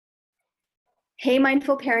Hey,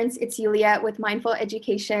 mindful parents, it's Yulia with Mindful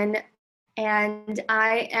Education, and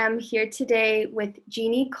I am here today with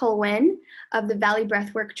Jeannie Colwyn of the Valley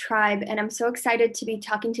Breathwork Tribe, and I'm so excited to be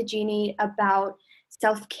talking to Jeannie about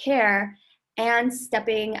self-care and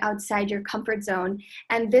stepping outside your comfort zone.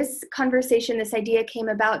 And this conversation, this idea came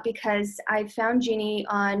about because I found Jeannie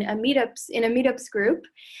on in a meetups group,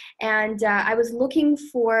 and I was looking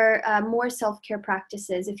for more self-care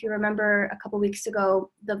practices. If you remember a couple weeks ago,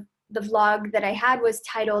 the vlog that I had was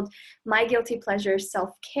titled My Guilty Pleasure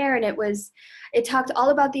Self-Care, and it talked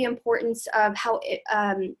all about the importance of how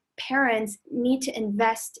parents need to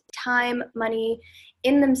invest time, money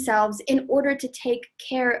in themselves in order to take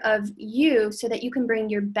care of you so that you can bring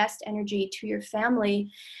your best energy to your family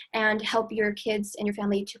and help your kids and your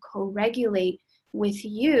family to co-regulate with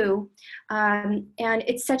you. And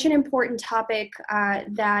it's such an important topic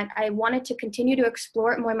that I wanted to continue to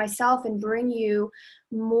explore it more myself and bring you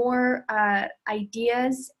more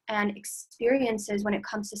ideas and experiences when it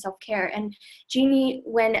comes to self-care. And Jeannie,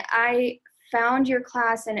 when I found your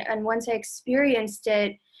class and once I experienced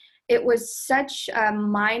it, it was such a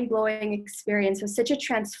mind-blowing experience. It was such a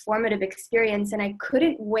transformative experience, and I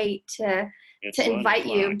couldn't wait to invite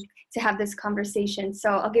you to have this conversation.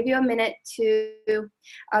 So I'll give you a minute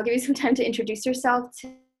I'll give you some time to introduce yourself,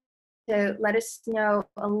 to let us know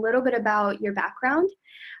a little bit about your background.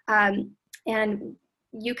 And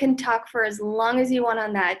you can talk for as long as you want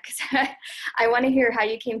on that, because I want to hear how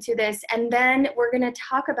you came to this. And then we're going to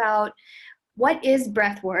talk about what is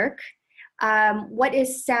breath work, what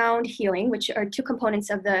is sound healing, which are two components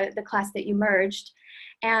of the class that you merged,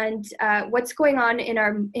 and what's going on in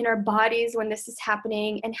our bodies when this is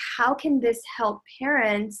happening, and how can this help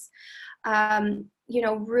parents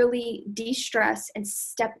really de-stress and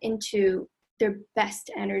step into their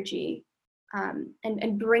best energy,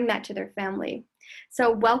 and bring that to their family.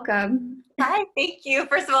 So welcome. Hi, thank you.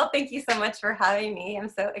 First of all, thank you so much for having me. I'm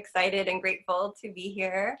so excited and grateful to be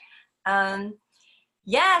here.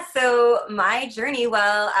 So my journey,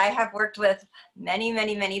 I have worked with many,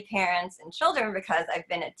 many, many parents and children because I've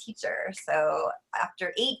been a teacher. So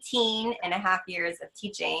after 18 and a half years of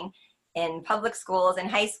teaching in public schools and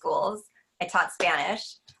high schools, I taught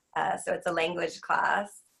Spanish. So it's a language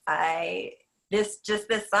class. This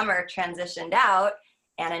summer transitioned out,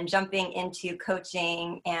 and I'm jumping into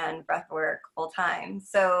coaching and breathwork full time.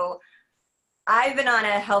 So I've been on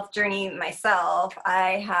a health journey myself.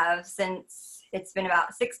 I have it's been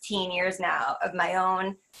about 16 years now of my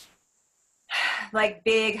own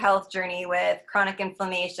big health journey with chronic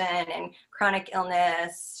inflammation and chronic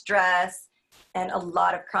illness, stress, and a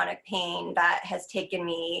lot of chronic pain that has taken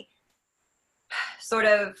me, sort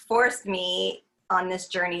of forced me on this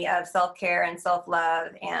journey of self-care and self-love.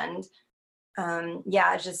 And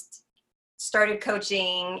just started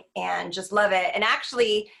coaching and just love it. And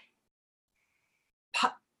actually,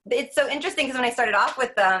 it's so interesting because when I started off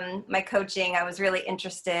with my coaching, I was really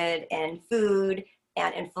interested in food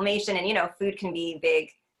and inflammation. And, food can be big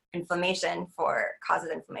inflammation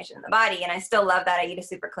causes inflammation in the body. And I still love that. I eat a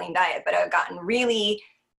super clean diet, but I've gotten really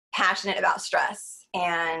passionate about stress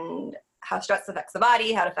and how stress affects the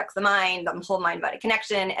body, how it affects the mind, the whole mind-body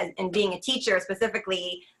connection. And being a teacher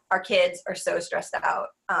specifically, our kids are so stressed out.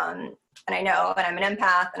 And I know, and I'm an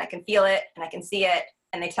empath, and I can feel it, and I can see it,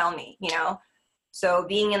 and they tell me, So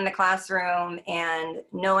being in the classroom and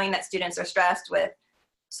knowing that students are stressed with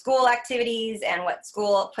school activities and what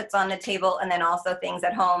school puts on the table, and then also things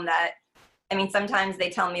at home sometimes they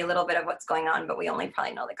tell me a little bit of what's going on, but we only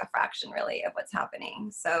probably know a fraction really of what's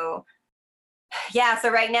happening. So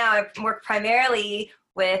right now I work primarily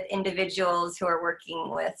with individuals who are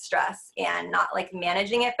working with stress and not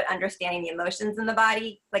managing it, but understanding the emotions in the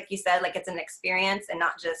body. Like you said, it's an experience and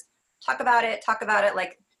not just talk about it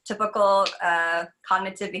like typical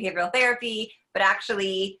cognitive behavioral therapy, but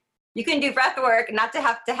actually you can do breath work, not to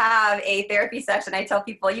have a therapy session. I tell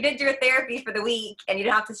people you didn't do a therapy for the week and you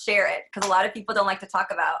don't have to share it, because a lot of people don't like to talk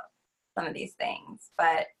about some of these things.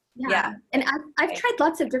 But yeah. And I've tried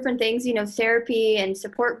lots of different things, therapy and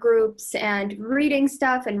support groups and reading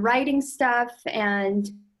stuff and writing stuff. And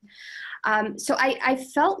so I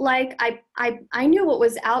felt like I knew what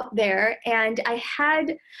was out there, and I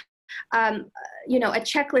had a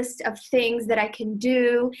checklist of things that I can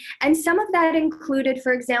do. And some of that included,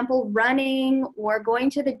 for example, running or going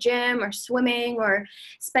to the gym or swimming or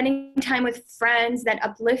spending time with friends that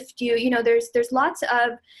uplift you. There's lots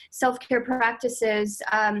of self-care practices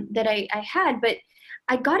that I had, but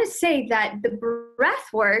I gotta say that the breath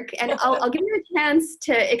work, and I'll give you a chance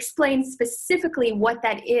to explain specifically what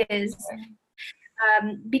that is,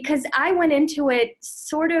 because I went into it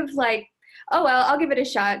sort of like, oh, well, I'll give it a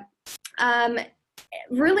shot.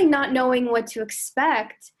 really not knowing what to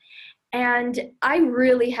expect. And I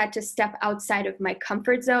really had to step outside of my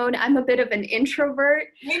comfort zone. I'm a bit of an introvert.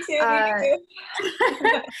 Me too, me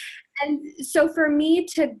too. And so for me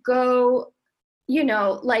to go,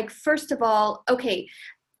 like, first of all, okay,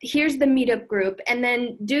 here's the meetup group, and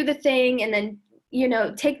then do the thing, and then,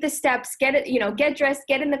 take the steps, get it, get dressed,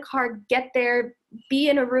 get in the car, get there, be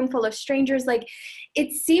in a room full of strangers. Like,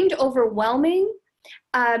 it seemed overwhelming.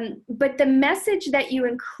 But the message that you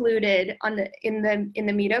included in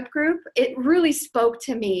the meetup group, it really spoke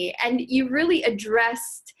to me, and you really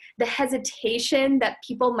addressed the hesitation that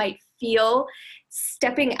people might feel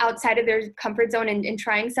stepping outside of their comfort zone and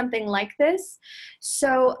trying something like this.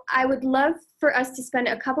 So I would love for us to spend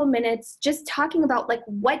a couple minutes just talking about, like,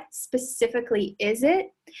 what specifically is it,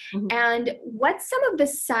 and what's some of the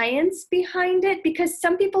science behind it, because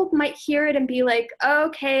some people might hear it and be like,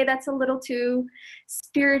 okay, that's a little too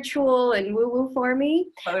spiritual and woo-woo for me.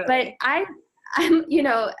 Totally. But I'm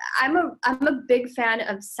a big fan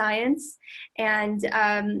of science, and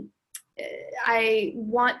I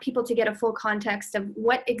want people to get a full context of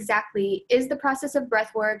what exactly is the process of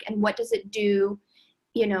breath work and what does it do,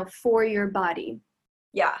 for your body.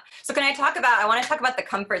 Yeah. So I want to talk about the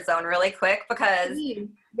comfort zone really quick, because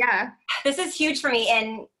this is huge for me.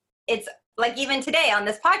 And it's like, even today on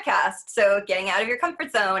this podcast, so getting out of your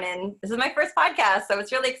comfort zone, and this is my first podcast, so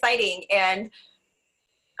it's really exciting. And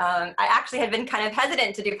I actually had been kind of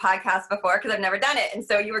hesitant to do podcasts before because I've never done it. And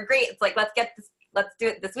so you were great. It's like, let's do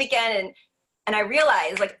it this weekend. And I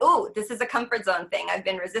realized, like, oh, this is a comfort zone thing. I've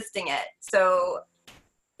been resisting it. So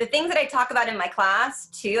the things that I talk about in my class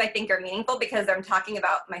too, I think are meaningful because I'm talking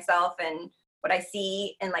about myself and what I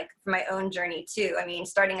see, and like my own journey too. I mean,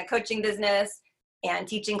 starting a coaching business and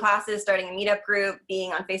teaching classes, starting a meetup group,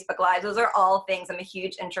 being on Facebook Live, those are all things. I'm a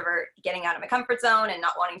huge introvert, getting out of my comfort zone and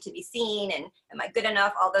not wanting to be seen, and am I good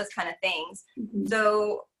enough? All those kind of things.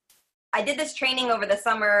 So I did this training over the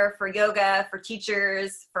summer for yoga, for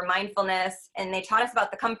teachers, for mindfulness, and they taught us about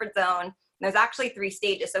the comfort zone. And there's actually 3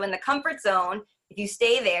 stages. So in the comfort zone, if you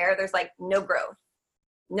stay there, there's like no growth.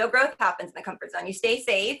 No growth happens in the comfort zone. You stay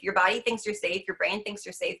safe. Your body thinks you're safe. Your brain thinks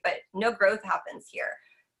you're safe, but no growth happens here.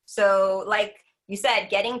 So like you said,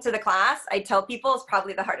 getting to the class, I tell people, is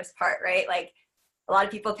probably the hardest part, right? Like, a lot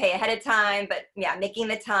of people pay ahead of time, but yeah, making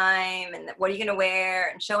the time, and what are you going to wear,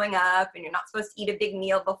 and showing up, and you're not supposed to eat a big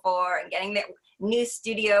meal before, and getting the new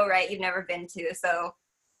studio, right, you've never been to. So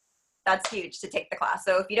that's huge to take the class.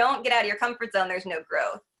 So if you don't get out of your comfort zone, there's no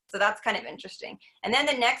growth. So that's kind of interesting. And then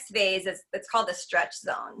the next phase is, it's called the stretch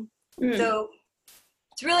zone. So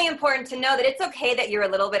it's really important to know that it's okay that you're a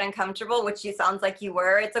little bit uncomfortable, which you sounds like you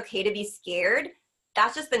were. It's okay to be scared.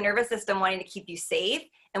 That's just the nervous system wanting to keep you safe.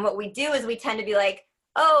 And what we do is we tend to be like,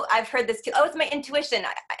 oh, I've heard this too. Oh, it's my intuition.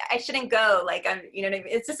 I shouldn't go. Like, I'm, what I mean?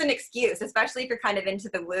 It's just an excuse, especially if you're kind of into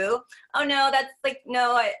the woo. Oh no, that's like,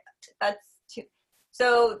 no, that's too.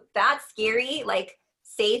 So that scary, like,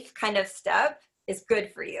 safe kind of step is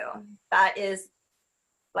good for you. That is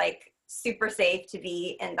like super safe to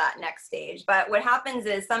be in that next stage. But what happens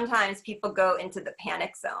is sometimes people go into the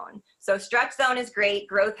panic zone. So stretch zone is great,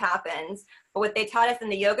 growth happens. But what they taught us in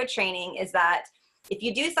the yoga training is that if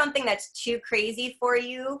you do something that's too crazy for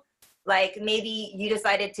you, like maybe you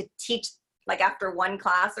decided to teach like after one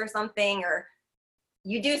class or something, or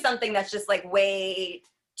you do something that's just like way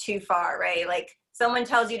too far, right? Like someone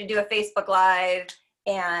tells you to do a Facebook Live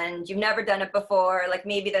and you've never done it before, like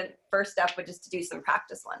maybe the first step would just to do some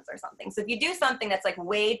practice ones or something. So if you do something that's like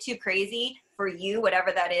way too crazy for you,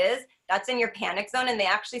 whatever that is, that's in your panic zone. And they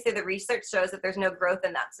actually say the research shows that there's no growth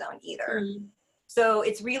in that zone either. So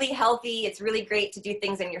it's really healthy. It's really great to do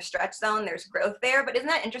things in your stretch zone. There's growth there. But isn't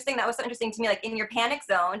that interesting? That was so interesting to me. Like in your panic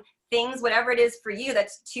zone, things, whatever it is for you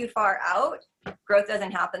that's too far out, growth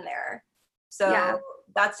doesn't happen there. So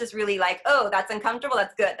that's just really like, oh, that's uncomfortable.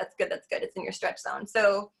 That's good. That's good. That's good. It's in your stretch zone.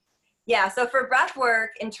 So yeah. So for breath work,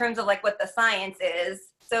 in terms of like what the science is,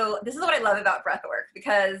 so this is what I love about breath work,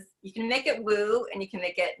 because you can make it woo and you can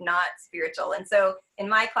make it not spiritual. And so in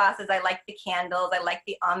my classes, I like the candles. I like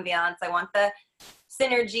the ambiance. I want the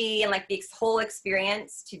synergy and like the whole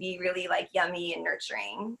experience to be really like yummy and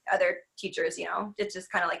nurturing. Other teachers, it's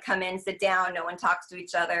just kind of like come in, sit down, no one talks to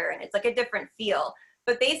each other, and it's like a different feel.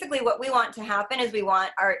 But basically what we want to happen is we want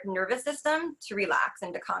our nervous system to relax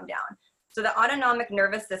and to calm down. So the autonomic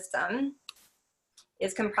nervous system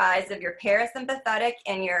is comprised of your parasympathetic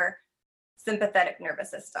and your sympathetic nervous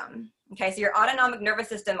system. Okay, so your autonomic nervous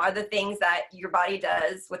system are the things that your body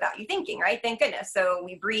does without you thinking, right? Thank goodness. So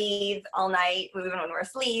we breathe all night, even when we're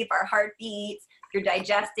asleep, our heart beats, if you're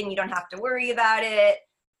digesting, you don't have to worry about it.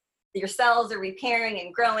 your cells are repairing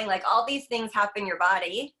and growing. Like all these things happen in your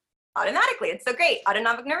body automatically. It's so great.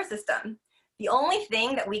 Autonomic nervous system. The only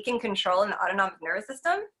thing that we can control in the autonomic nervous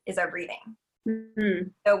system is our breathing. Mm-hmm.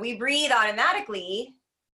 So we breathe automatically.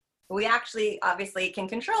 We actually obviously can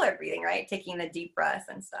control our breathing, right? Taking the deep breaths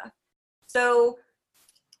and stuff. So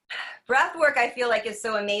breath work, I feel like, is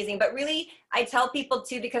so amazing. But really, I tell people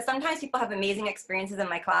too, because sometimes people have amazing experiences in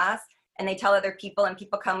my class and they tell other people, and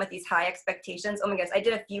people come with these high expectations. Oh my gosh, I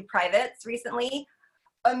did a few privates recently,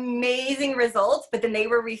 amazing results, but then they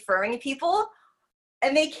were referring people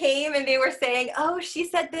and they came and they were saying, oh, she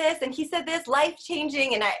said this and he said this,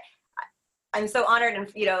 life-changing. And I'm so honored,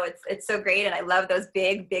 and it's so great, and I love those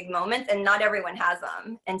big moments, and not everyone has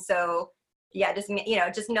them. And so yeah,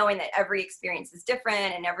 just knowing that every experience is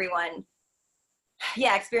different, and everyone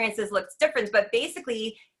experiences looks different, but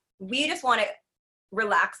basically we just want to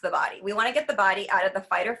relax the body. We want to get the body out of the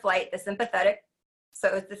fight or flight, the sympathetic,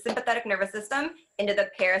 so it's the sympathetic nervous system, into the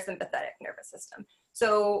parasympathetic nervous system.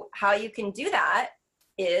 So how you can do that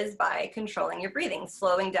is by controlling your breathing,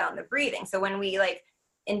 slowing down the breathing. So when we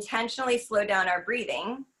intentionally slow down our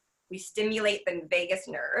breathing, we stimulate the vagus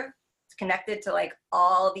nerve. It's connected to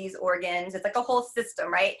all these organs. It's like a whole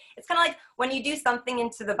system, right? It's kind of like when you do something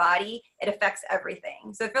into the body, it affects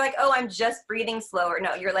everything. So if you're like, oh, I'm just breathing slower,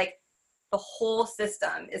 no, you're like, the whole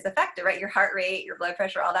system is affected, right? Your heart rate, your blood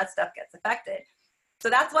pressure, all that stuff gets affected. So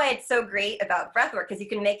that's why it's so great about breath work, because you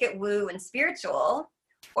can make it woo and spiritual,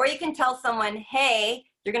 or you can tell someone, hey,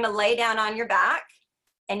 you're going to lay down on your back,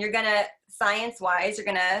 and you're going to, science-wise, you're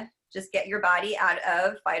going to just get your body out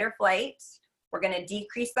of fight or flight. We're going to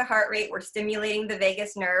decrease the heart rate. We're stimulating the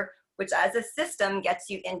vagus nerve, which as a system gets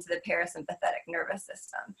you into the parasympathetic nervous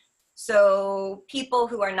system. So people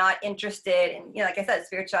who are not interested in, like I said,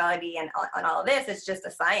 spirituality and on all of this, it's just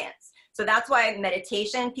a science. So that's why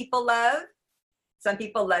meditation people love. Some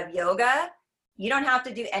people love yoga. You don't have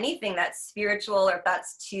to do anything that's spiritual, or if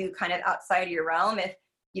that's too kind of outside of your realm. If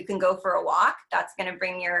you can go for a walk, that's going to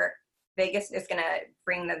bring your vagus, it's going to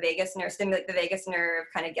bring the vagus nerve, stimulate the vagus nerve,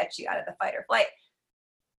 kind of get you out of the fight or flight.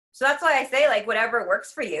 So that's why I say whatever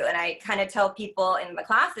works for you. And I kind of tell people in the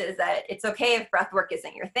classes that it's okay if breath work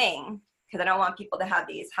isn't your thing, because I don't want people to have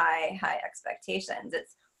these high expectations.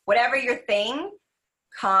 It's whatever your thing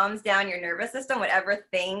calms down your nervous system, whatever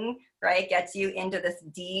thing, right, gets you into this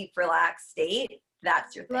deep, relaxed state.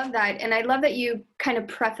 That's your thing. Love that. And I love that you kind of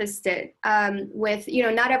prefaced it with,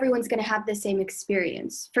 not everyone's going to have the same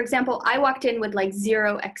experience. For example, I walked in with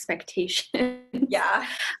zero expectation. Yeah.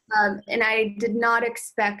 And I did not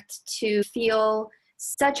expect to feel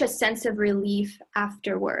such a sense of relief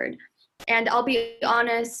afterward. And I'll be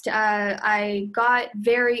honest, I got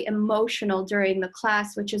very emotional during the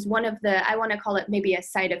class, which is one of the, I want to call it maybe a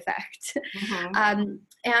side effect. Mm-hmm.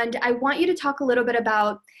 And I want you to talk a little bit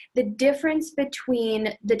about the difference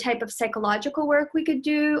between the type of psychological work we could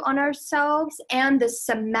do on ourselves and the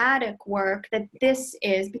somatic work that this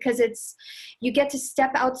is, because you get to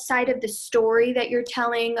step outside of the story that you're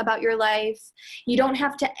telling about your life. You don't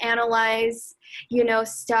have to analyze,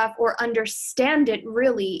 stuff or understand it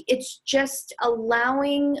really. It's just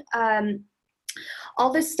allowing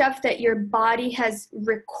all the stuff that your body has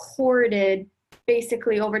recorded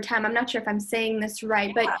basically over time. I'm not sure if I'm saying this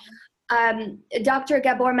right, but Dr.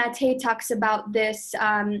 Gabor Mate talks about this,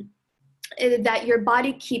 that your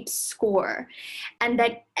body keeps score, and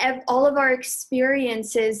that all of our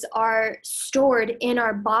experiences are stored in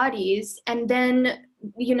our bodies. And then,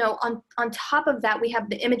 on top of that, we have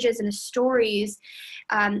the images and the stories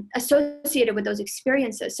associated with those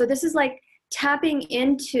experiences. So this is tapping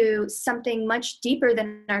into something much deeper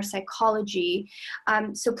than our psychology.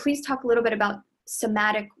 So please talk a little bit about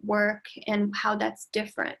somatic work and how that's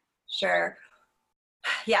different. Sure.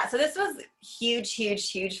 Yeah, so this was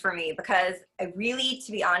huge for me, because I really,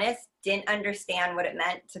 to be honest, didn't understand what it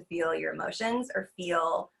meant to feel your emotions or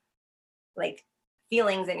feel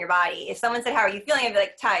feelings in your body. If someone said, how are you feeling? I'd be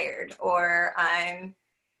tired, or I'm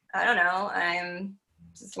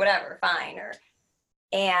just whatever, fine.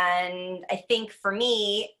 And I think for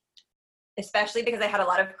me, especially because I had a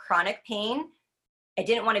lot of chronic pain, I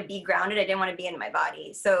didn't want to be grounded. I didn't want to be in my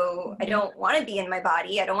body. So I don't want to be in my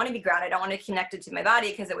body. I don't want to be grounded. I don't want to be connected to my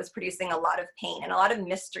body, because it was producing a lot of pain and a lot of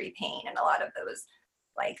mystery pain, and a lot of those,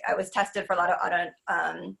 I was tested for a lot of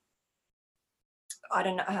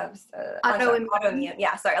autoimmune.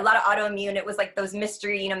 Yeah, sorry. A lot of autoimmune. It was those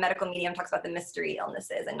mystery, medical medium talks about the mystery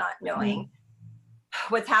illnesses and not knowing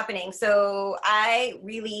what's happening. So I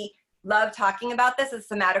really love talking about this as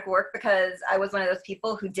somatic work, because I was one of those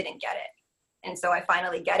people who didn't get it. And so I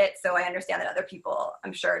finally get it. So I understand that other people,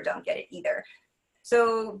 I'm sure, don't get it either.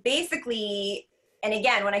 So basically, And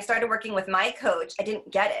again, when I started working with my coach, I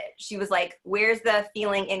didn't get it. She was like, where's the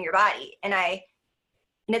feeling in your body? And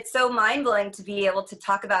it's so mind-blowing to be able to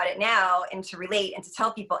talk about it now and to relate and to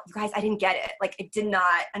tell people, you guys, I didn't get it. Like, I did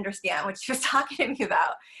not understand what she was talking to me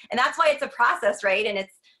about. And that's why it's a process, right? And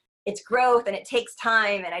it's growth and it takes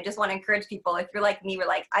time. And I just want to encourage people, if you're like me, we're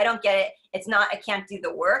like, I don't get it. It's not, I can't do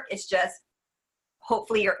the work. It's just,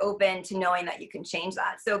 hopefully you're open to knowing that you can change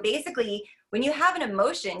that. So basically, when you have an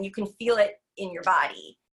emotion, you can feel it in your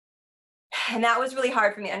body. And that was really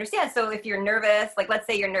hard for me to understand. So if you're nervous, like let's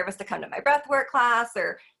say you're nervous to come to my breathwork class,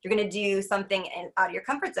 or you're going to do something out of your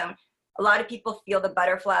comfort zone, a lot of people feel the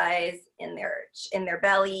butterflies in their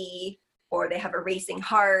belly, or they have a racing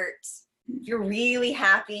heart. If you're really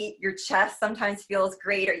happy, your chest sometimes feels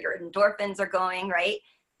great, or your endorphins are going, right?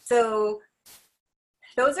 So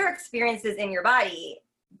those are experiences in your body,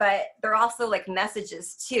 but they're also like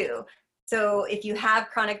messages too. So if you have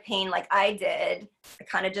chronic pain like I did, I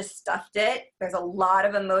kind of just stuffed it. There's a lot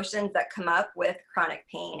of emotions that come up with chronic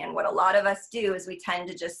pain. And what a lot of us do is we tend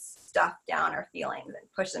to just stuff down our feelings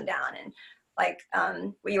and push them down. And like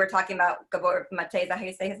what you were talking about, Gabor Mate, is that how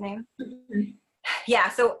you say his name? Mm-hmm. Yeah,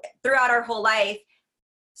 so throughout our whole life,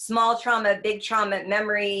 small trauma, big trauma,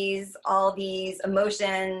 memories, all these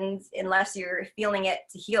emotions, unless you're feeling it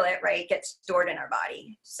to heal it, right, get stored in our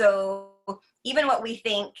body. So even what we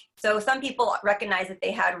think, so some people recognize that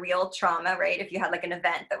they had real trauma, right? If you had like an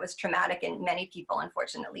event that was traumatic, and many people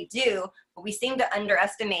unfortunately do, but we seem to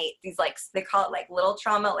underestimate these, like, they call it like little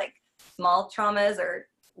trauma, like small traumas or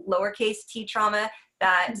lowercase t trauma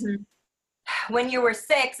that when you were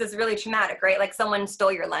 6 is really traumatic, right? Like someone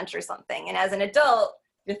stole your lunch or something. And as an adult,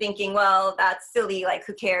 you're thinking, well, that's silly. Like,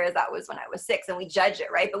 who cares? That was when I was 6, and we judge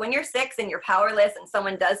it, right? But when you're 6 and you're powerless and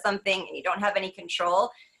someone does something and you don't have any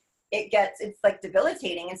control, it's like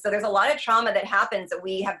debilitating. And so there's a lot of trauma that happens that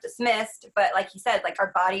we have dismissed, but like you said, like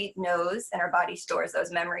our body knows and our body stores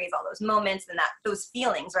those memories, all those moments, and those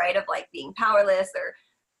feelings, right, of like being powerless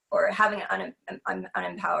or having an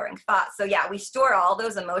unempowering thought. So yeah, we store all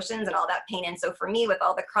those emotions and all that pain. And so for me, with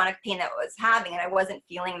all the chronic pain that I was having, and I wasn't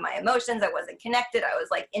feeling my emotions, I wasn't connected, I was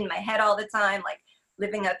like in my head all the time, like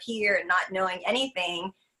living up here and not knowing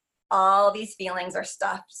anything, all these feelings are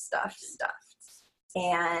stuffed.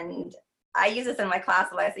 And I use this in my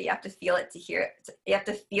class a lot. I say you have to feel it to hear it. You have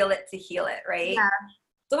to feel it to heal it, right? Yeah.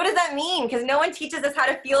 So what does that mean? Because no one teaches us how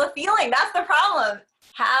to feel a feeling. That's the problem.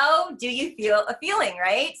 How do you feel a feeling,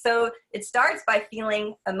 right? So it starts by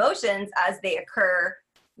feeling emotions as they occur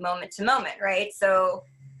moment to moment, right? So,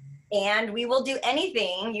 and we will do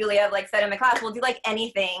anything, Yulia, like said in my class, we'll do like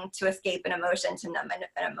anything to escape an emotion, to numb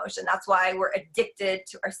an emotion. That's why we're addicted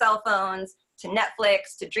to our cell phones, to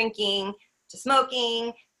Netflix, to drinking, to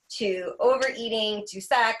smoking, to overeating, to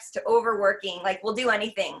sex, to overworking. Like we'll do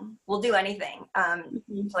anything. To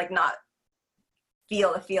like not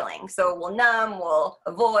feel the feeling. So we'll numb, we'll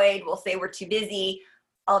avoid, we'll say we're too busy,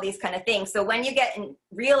 all these kind of things. So when you get and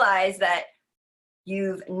realize that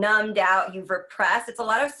you've numbed out, you've repressed, it's a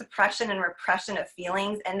lot of suppression and repression of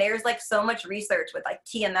feelings. And there's like so much research with like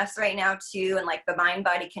TMS right now too, and like the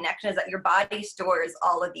mind-body connection is that your body stores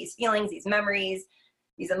all of these feelings, these memories,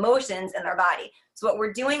 these emotions in their body. So what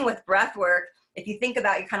we're doing with breath work, if you think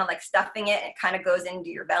about, you're kind of like stuffing it and it kind of goes into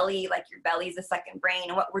your belly, like your belly is a second brain.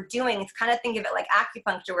 And what we're doing is kind of think of it like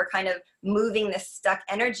acupuncture. We're kind of moving this stuck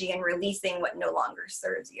energy and releasing what no longer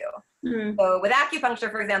serves you. So with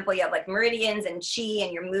acupuncture, for example, you have like meridians and chi,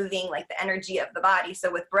 and you're moving like the energy of the body.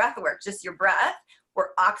 So with breath work, just your breath,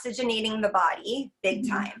 we're oxygenating the body big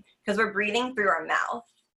time because we're breathing through our mouth.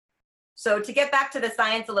 So to get back to the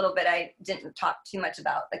science a little bit, I didn't talk too much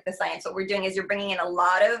about like the science. What we're doing is you're bringing in a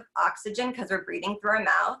lot of oxygen because we're breathing through our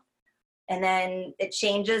mouth. And then it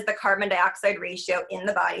changes the carbon dioxide ratio in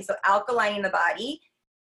the body. So alkalining the body.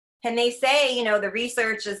 And they say, you know, the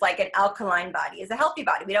research is like an alkaline body is a healthy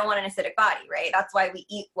body. We don't want an acidic body, right? That's why we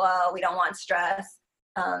eat well. We don't want stress,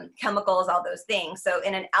 chemicals, all those things. So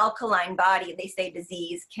in an alkaline body, they say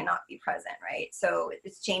disease cannot be present, right? So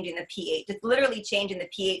it's changing the pH. It's literally changing the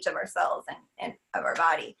pH of our cells and of our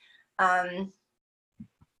body.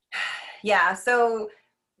 Yeah, so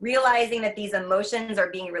realizing that these emotions are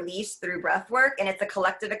being released through breath work, and it's a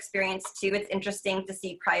collective experience too. It's interesting to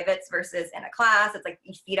see privates versus in a class. It's like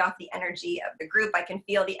you feed off the energy of the group. I can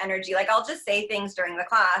feel the energy. Like I'll just say things during the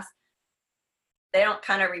class they don't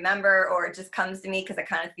kind of remember, or it just comes to me because I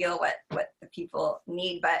kind of feel what the people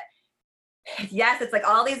need. But yes, it's like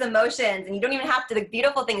all these emotions, and you don't even have to, the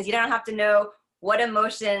beautiful thing is you don't have to know what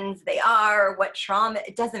emotions they are, or what trauma,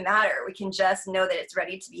 it doesn't matter. We can just know that it's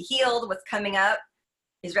ready to be healed. What's coming up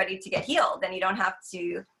is ready to get healed. And you don't have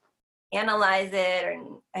to analyze it.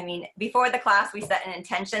 Or, I mean, before the class, we set an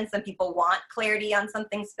intention. Some people want clarity on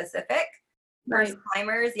something specific. Right. First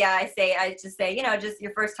timers, yeah, I just say, you know, just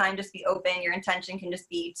your first time, just be open. Your intention can just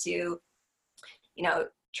be to, you know,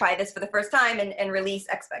 try this for the first time and release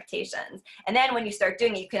expectations. And then when you start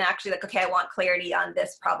doing it, you can actually like, okay, I want clarity on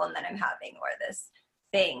this problem that I'm having or this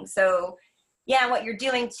thing. So yeah, what you're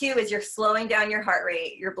doing too is you're slowing down your heart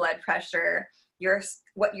rate, your blood pressure.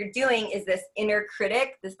 What you're doing is this inner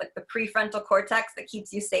critic, this like the prefrontal cortex that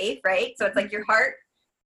keeps you safe, right? So it's like your heart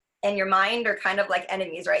and your mind are kind of like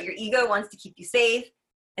enemies, right? Your ego wants to keep you safe.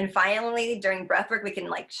 And finally, during breath work, we can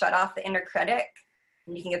like shut off the inner critic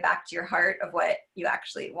and you can get back to your heart of what you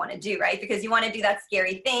actually want to do, right? Because you want to do that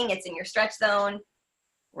scary thing. It's in your stretch zone.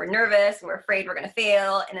 We're nervous. We're afraid we're going to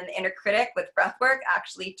fail. And then the inner critic with breath work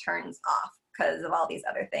actually turns off because of all these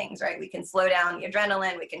other things, right? We can slow down the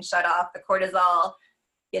adrenaline. We can shut off the cortisol.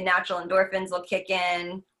 Your natural endorphins will kick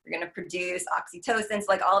in. We're going to produce oxytocin. So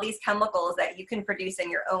like all these chemicals that you can produce in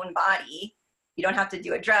your own body. You don't have to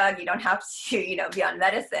do a drug. You don't have to, you know, be on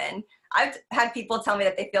medicine. I've had people tell me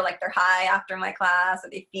that they feel like they're high after my class or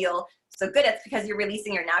they feel so good. It's because you're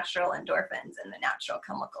releasing your natural endorphins and the natural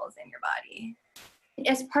chemicals in your body.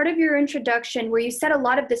 As part of your introduction, where you said a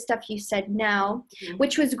lot of the stuff you said now,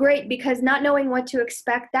 which was great because not knowing what to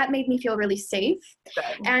expect, that made me feel really safe.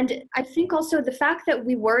 Good. And I think also the fact that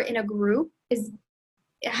we were in a group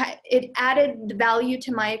it added value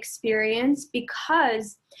to my experience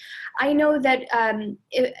because I know that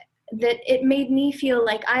it made me feel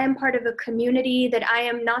like I am part of a community, that I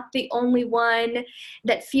am not the only one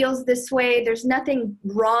that feels this way. There's nothing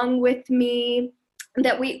wrong with me,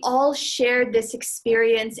 that we all shared this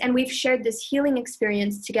experience and we've shared this healing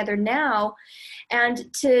experience together now.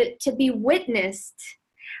 And to be witnessed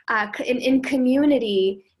in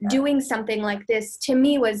community doing something like this, to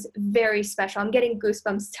me was very special. I'm getting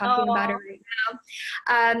goosebumps talking about it right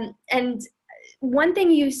now. And one thing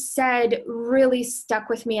you said really stuck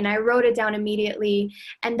with me and I wrote it down immediately.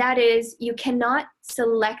 And that is, you cannot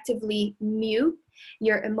selectively mute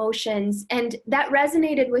your emotions. And that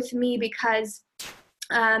resonated with me because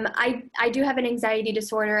I do have an anxiety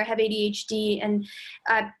disorder. I have ADHD, and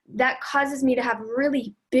that causes me to have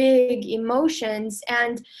really big emotions.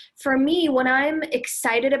 And for me, when I'm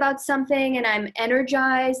excited about something and I'm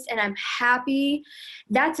energized and I'm happy,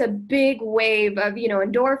 that's a big wave of, you know,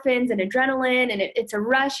 endorphins and adrenaline, and it's a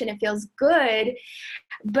rush and it feels good.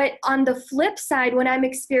 But on the flip side, when I'm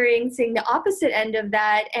experiencing the opposite end of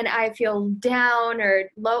that and I feel down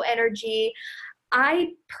or low energy, I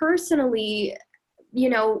personally, you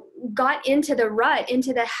know, got into the rut,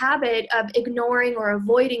 into the habit of ignoring or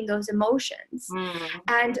avoiding those emotions.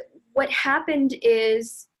 And what happened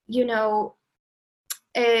is, you know,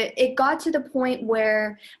 it got to the point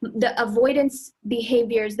where the avoidance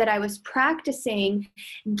behaviors that I was practicing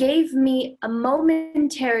gave me a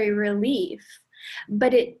momentary relief,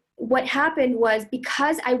 but what happened was,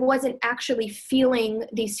 because I wasn't actually feeling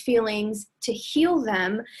these feelings to heal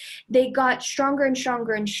them, they got stronger and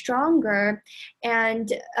stronger and stronger.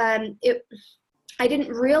 And I didn't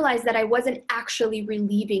realize that I wasn't actually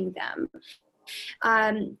relieving them.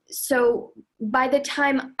 So by the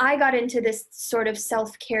time I got into this sort of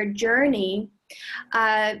self-care journey,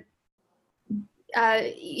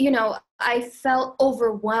 you know, I felt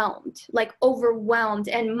overwhelmed.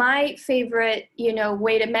 And my favorite, you know,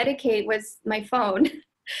 way to medicate was my phone.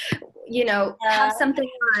 You know, have something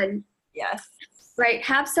on. Yes. Right.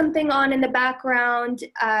 Have something on in the background,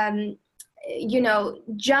 you know,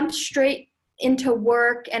 jump straight into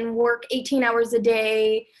work and work 18 hours a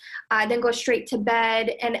day, then go straight to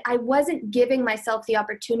bed. And I wasn't giving myself the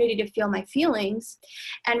opportunity to feel my feelings.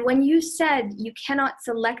 And when you said you cannot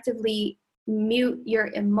selectively mute your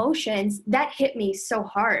emotions, that hit me so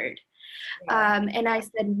hard. And I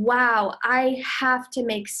said, wow, I have to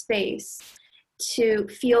make space to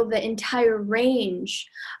feel the entire range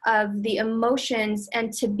of the emotions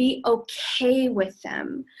and to be okay with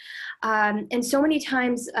them. And so many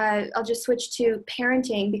times, I'll just switch to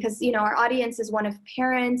parenting because, you know, our audience is one of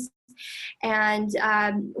parents. And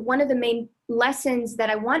one of the main lessons that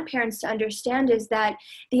I want parents to understand is that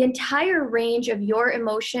the entire range of your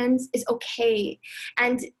emotions is okay.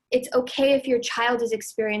 And it's okay if your child is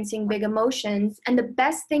experiencing big emotions. And the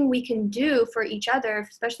best thing we can do for each other,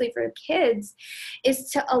 especially for kids, is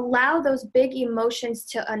to allow those big emotions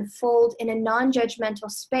to unfold in a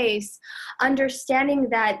non-judgmental space, understanding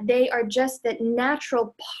that they are just the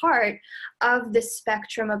natural part of the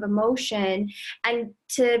spectrum of emotion, and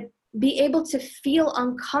to be able to feel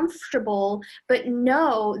uncomfortable, but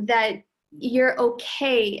know that you're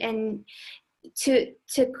okay. And to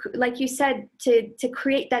like you said, to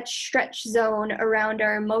create that stretch zone around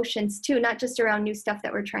our emotions too, not just around new stuff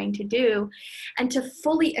that we're trying to do, and to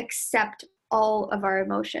fully accept all of our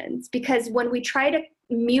emotions. Because when we try to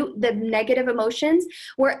mute the negative emotions,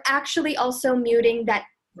 we're actually also muting that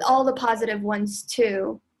all the positive ones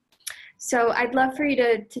too. So I'd love for you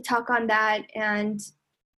to talk on that, and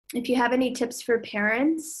if you have any tips for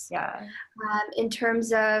parents, in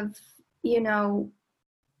terms of,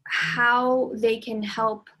 how they can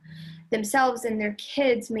help themselves and their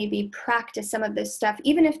kids maybe practice some of this stuff,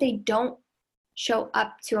 even if they don't show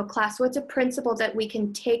up to a class. What's a principle that we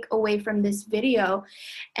can take away from this video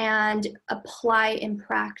and apply in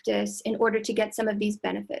practice in order to get some of these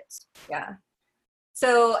benefits? Yeah.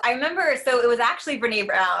 So I remember, it was actually Brene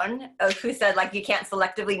Brown who said, like, you can't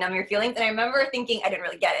selectively numb your feelings. And I remember thinking I didn't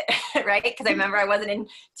really get it, right? Because I remember I wasn't in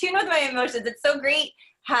tune with my emotions. It's so great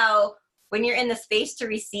how when you're in the space to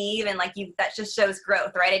receive and that just shows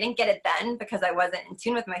growth, right? I didn't get it then because I wasn't in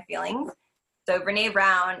tune with my feelings. So Brene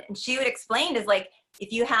Brown, and she would explain is like,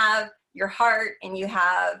 if you have your heart and you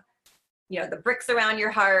have, the bricks around your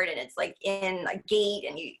heart and it's like in a gate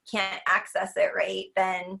and you can't access it, right?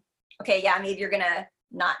 Then, okay, yeah, maybe you're going to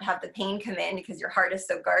not have the pain come in because your heart is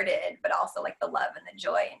so guarded, but also like the love and the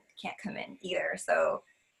joy can't come in either. So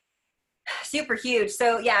super huge.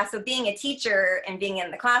 So yeah, so being a teacher and being in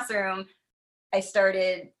the classroom, I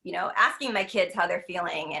started, asking my kids how they're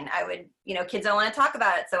feeling, and I would, kids don't want to talk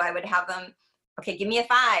about it. So I would have them, okay, give me a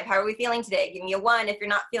 5. How are we feeling today? Give me a 1 if you're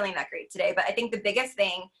not feeling that great today. But I think the biggest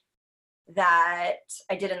thing that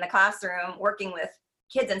I did in the classroom working with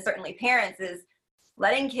kids and certainly parents is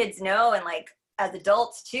letting kids know, and like as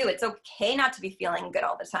adults too, it's okay not to be feeling good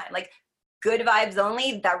all the time. Like good vibes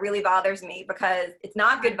only, that really bothers me because it's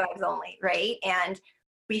not good vibes only, right? And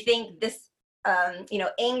we think this,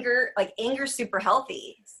 anger's super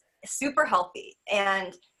healthy,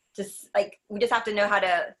 and just like we just have to know how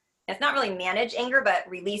to, it's not really manage anger, but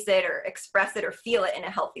release it or express it or feel it in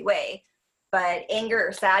a healthy way. But anger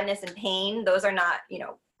or sadness and pain, those are not,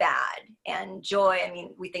 bad. And joy, I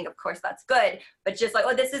mean, we think of course that's good, but just like,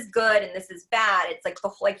 oh, this is good and this is bad. It's like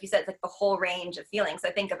like you said, it's like the whole range of feelings. So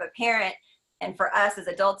I think of a parent and for us as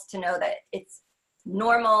adults to know that it's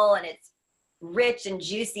normal and it's rich and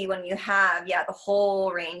juicy when you have, the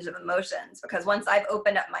whole range of emotions. Because once I've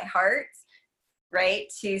opened up my heart,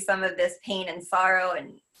 right, to some of this pain and sorrow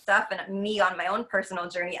and stuff, and me on my own personal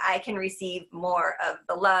journey, I can receive more of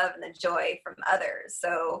the love and the joy from others.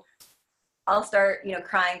 So I'll start,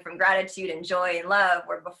 crying from gratitude and joy and love,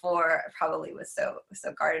 where before I probably was so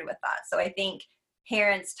guarded with that. So I think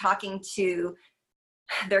parents talking to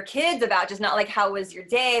their kids about just not like, how was your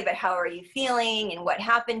day, but how are you feeling and what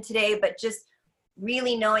happened today, but just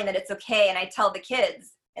really knowing that it's okay. And I tell the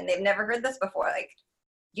kids, and they've never heard this before, like,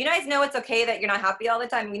 you guys know it's okay that you're not happy all the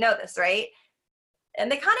time. We know this, right?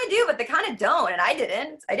 And they kind of do, but they kind of don't. And I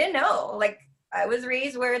didn't know. Like, I was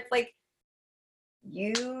raised where it's like,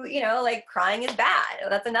 like crying is bad.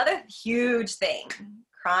 That's another huge thing.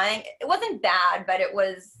 Crying, it wasn't bad, but it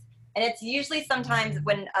was, and it's usually sometimes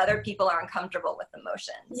when other people are uncomfortable with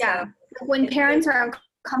emotions. Yeah. So when parents are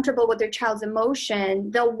uncomfortable with their child's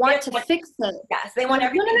emotion, they'll want to fix it. Yes. They want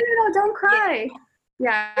everything. No, don't cry.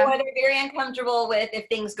 Yeah. Or they're very uncomfortable with, if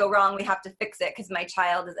things go wrong, we have to fix it because my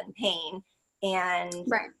child is in pain. And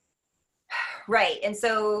right. And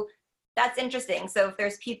so that's interesting. So if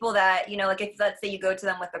there's people that, like if let's say you go to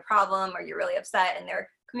them with a problem or you're really upset and they're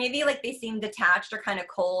maybe like they seem detached or kind of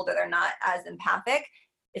cold or they're not as empathic,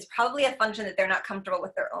 it's probably a function that they're not comfortable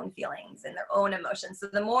with their own feelings and their own emotions.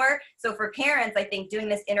 So for parents, I think doing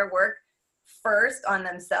this inner work first on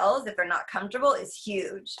themselves, if they're not comfortable, is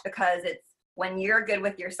huge, because it's when you're good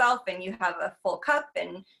with yourself and you have a full cup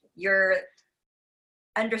and you're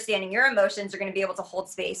understanding your emotions, you're going to be able to hold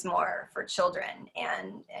space more for children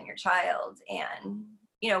and your child. And,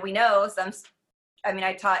 we know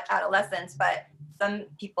I taught adolescents, but some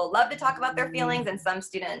people love to talk about their feelings and some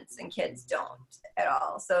students and kids don't at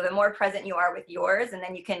all. So the more present you are with yours, and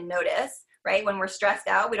then you can notice, right? When we're stressed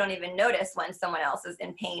out, we don't even notice when someone else is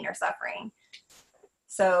in pain or suffering.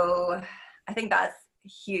 So I think that's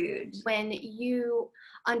huge. When you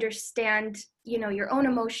understand, your own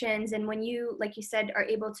emotions, and when you, like you said, are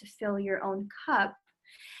able to fill your own cup,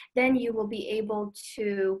 then you will be able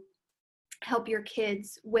to help your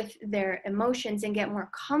kids with their emotions and get more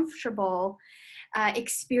comfortable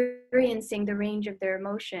experiencing the range of their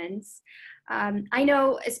emotions. I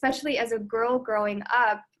know, especially as a girl growing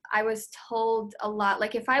up, I was told a lot,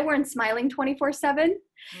 like if I weren't smiling 24/7,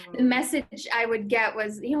 the message I would get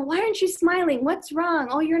was, why aren't you smiling? What's wrong?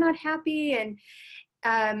 Oh, you're not happy. And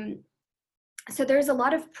so there's a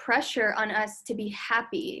lot of pressure on us to be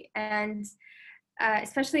happy, and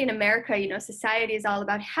especially in America, society is all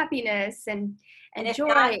about happiness And and if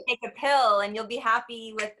not, joy. take a pill and you'll be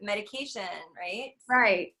happy with medication, right?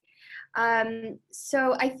 Right.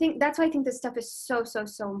 So I think that's why I think this stuff is so, so,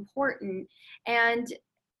 so important. And,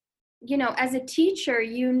 as a teacher,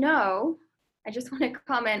 I just want to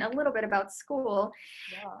comment a little bit about school.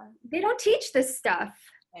 Yeah. They don't teach this stuff.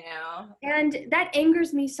 I know. And that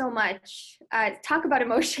angers me so much. Talk about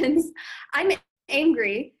emotions. I'm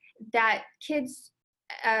angry that kids,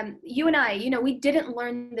 you and I, we didn't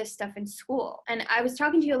learn this stuff in school. And I was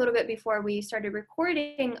talking to you a little bit before we started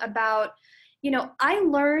recording about, I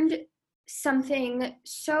learned something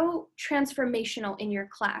so transformational in your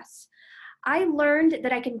class. I learned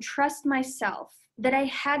that I can trust myself, that I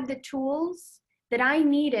had the tools that I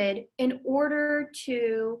needed in order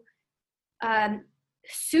to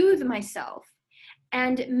soothe myself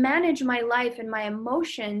and manage my life and my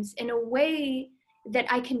emotions in a way that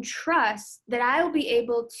I can trust that I'll be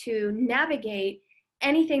able to navigate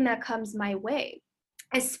anything that comes my way,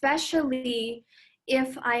 especially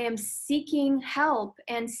if I am seeking help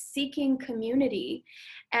and seeking community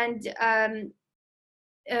and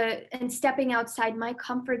stepping outside my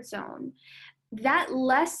comfort zone. That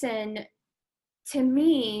lesson to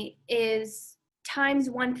me is times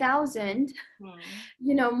 1,000,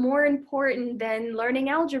 more important than learning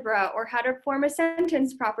algebra or how to form a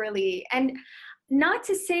sentence properly. And not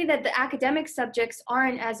to say that the academic subjects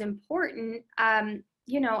aren't as important.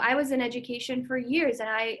 I was in education for years, and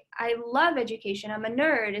I love education. I'm a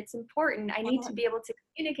nerd. It's important. I need to be able to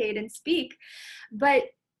communicate and speak. But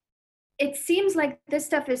it seems like this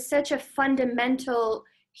stuff is such a fundamental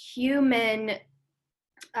human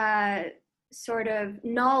sort of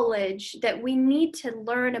knowledge that we need to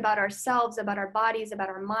learn about ourselves, about our bodies, about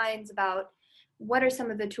our minds, about what are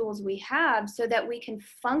some of the tools we have so that we can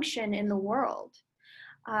function in the world.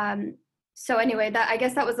 So anyway, I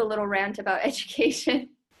guess that was a little rant about education.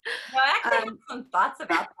 No, I actually have some thoughts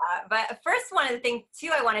about that. But first, one of the things too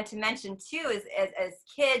I wanted to mention too is as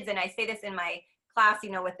kids, and I say this in my class,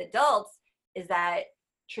 with adults, is that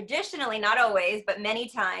traditionally, not always, but many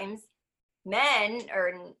times, men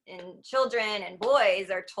and children and boys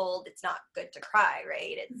are told it's not good to cry,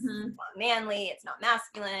 right? It's not manly, it's not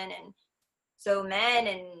masculine. And so men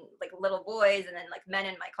and like little boys, and then like men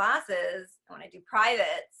in my classes, when I do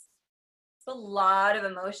privates, it's a lot of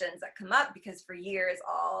emotions that come up because for years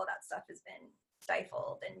all that stuff has been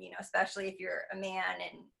stifled. And especially if you're a man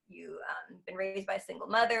and you been raised by a single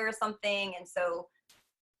mother or something, and so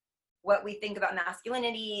what we think about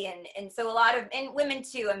masculinity and so a lot of, and women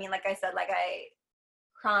too, I mean, like I said, like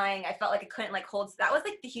crying, I felt like I couldn't like hold, that was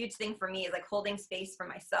like the huge thing for me, is like holding space for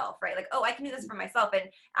myself, right? Like, oh, I can do this for myself. And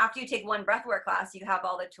after you take one breathwork class, you have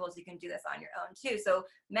all the tools, you can do this on your own too. So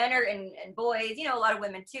men are and boys, a lot of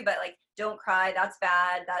women too, but like, don't cry, that's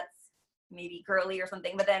bad, that's maybe girly or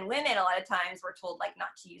something. But then women, a lot of times we're told like not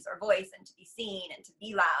to use our voice and to be seen and to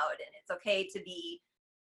be loud, and it's okay to be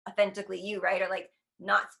authentically you, right? Or like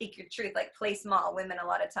not speak your truth, like play small. Women a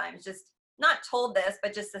lot of times just not told this,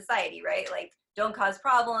 but just society, right? Like don't cause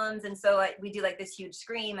problems. And so we do like this huge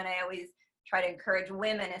scream, and I always try to encourage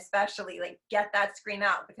women especially, like get that scream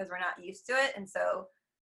out because we're not used to it. And so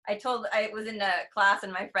I was in a class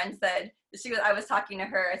and my friend said, I was talking to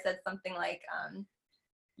her, I said something like,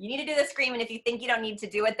 you need to do the scream, and if you think you don't need to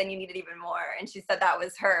do it, then you need it even more. And she said that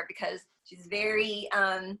was her because she's very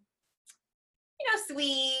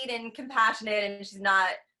sweet and compassionate, and she's not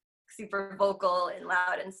super vocal and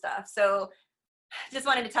loud and stuff. So just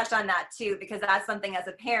wanted to touch on that too, because that's something as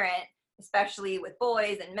a parent, especially with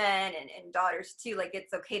boys and men and daughters too, like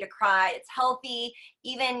it's okay to cry, it's healthy.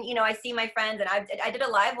 Even, I see my friends, and I did a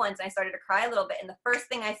live once and I started to cry a little bit, and the first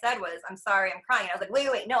thing I said was, I'm sorry, I'm crying. And I was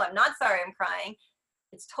like, wait, no, I'm not sorry, I'm crying.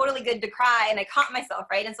 It's totally good to cry. And I caught myself,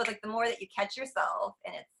 right? And so like the more that you catch yourself,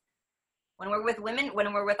 and it's, when we're with women,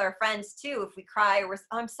 when we're with our friends too, if we cry,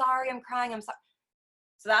 I'm sorry, I'm crying, I'm sorry.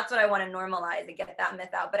 So that's what I want to normalize and get that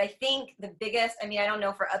myth out. But I think the biggest, I don't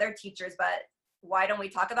know for other teachers, but why don't we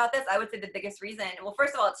talk about this? I would say the biggest reason, well,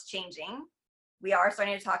 first of all, it's changing. We are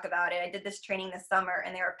starting to talk about it. I did this training this summer,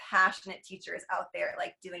 and there are passionate teachers out there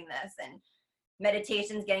like doing this, and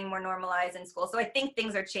meditation's getting more normalized in school. So I think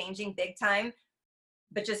things are changing big time,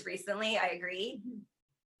 but just recently, I agree.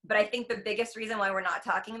 But I think the biggest reason why we're not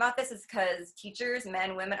talking about this is because teachers,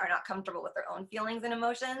 men, women, are not comfortable with their own feelings and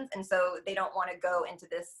emotions. And so they don't want to go into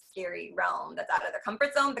this scary realm that's out of their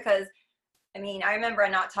comfort zone. Because, I remember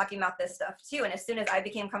not talking about this stuff too. And as soon as I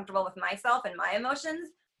became comfortable with myself and my emotions,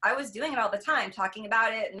 I was doing it all the time, talking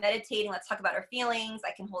about it, meditating, let's talk about our feelings,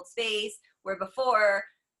 I can hold space. Where before,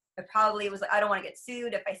 I probably was like, I don't want to get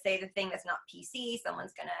sued. If I say the thing that's not PC,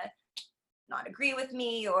 someone's going to not agree with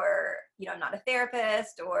me, or, you know, I'm not a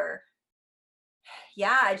therapist, or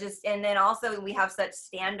and then also we have such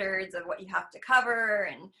standards of what you have to cover.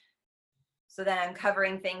 And so then I'm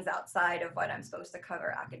covering things outside of what I'm supposed to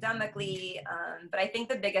cover academically. But I think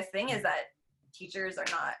the biggest thing is that teachers are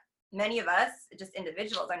not, many of us, just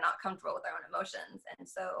individuals, are not comfortable with their own emotions.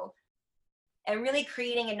 And really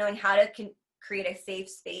creating and knowing how to create a safe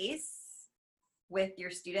space with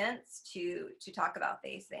your students to talk about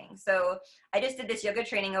these things. So I just did this yoga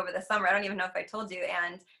training over the summer. I don't even know if I told you.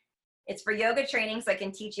 And it's for yoga training, so I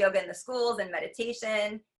can teach yoga in the schools and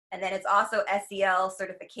meditation. And then it's also SEL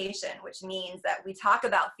certification, which means that we talk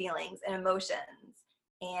about feelings and emotions.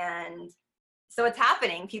 And so it's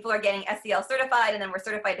happening. People are getting SEL certified, and then we're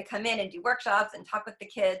certified to come in and do workshops and talk with the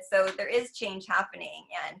kids. So there is change happening,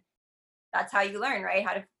 and that's how you learn, right?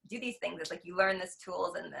 How to do these things. It's like you learn these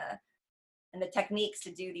tools and the techniques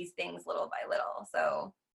to do these things little by little.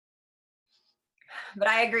 So, but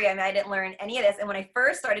I agree. I mean, I didn't learn any of this. And when I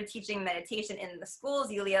first started teaching meditation in the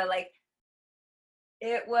schools, Yulia, like,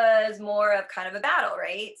 it was more of kind of a battle,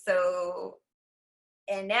 right? So,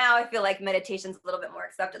 and now I feel like meditation's a little bit more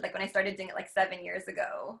accepted. Like when I started doing it like 7 years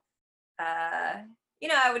ago, you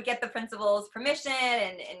know, I would get the principal's permission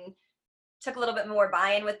and took a little bit more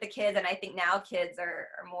buy-in with the kids. And I think now kids are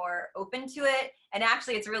more open to it. And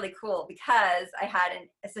actually it's really cool because I had an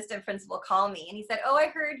assistant principal call me and he said, oh, I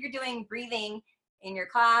heard you're doing breathing in your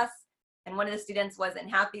class. And one of the students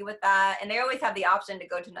wasn't happy with that. And they always have the option to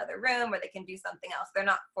go to another room where they can do something else. They're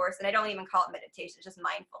not forced. And I don't even call it meditation, it's just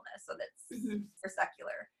mindfulness. So that's for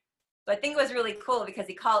secular. So I think it was really cool because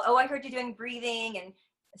he called, oh, I heard you doing breathing, and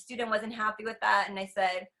the student wasn't happy with that. And I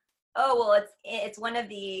said, oh, well, it's one of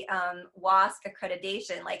the WASC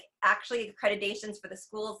accreditation. Like actually accreditations for the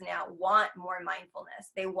schools now want more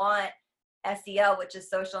mindfulness. They want SEL, which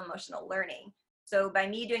is social emotional learning. So by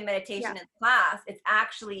me doing meditation in class, it's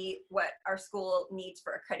actually what our school needs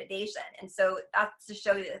for accreditation. And so that's to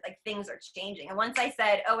show you that like things are changing. And once I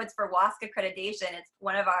said, oh, it's for WASC accreditation, it's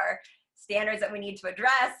one of our standards that we need to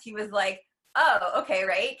address, he was like, oh, okay,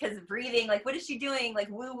 right? Because breathing, like, what is she doing? Like,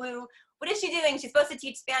 woo-woo. What is she doing? She's supposed to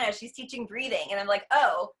teach Spanish. She's teaching breathing. And I'm like,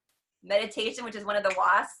 oh, meditation, which is one of the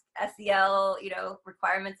WASC, SEL, you know,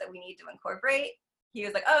 requirements that we need to incorporate. He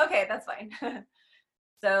was like, oh, okay, that's fine.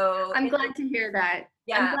 So I'm glad to hear that.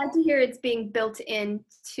 Yeah. I'm glad to hear it's being built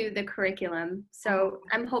into the curriculum. So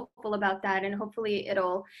I'm hopeful about that, and hopefully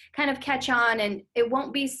it'll kind of catch on, and it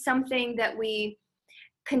won't be something that we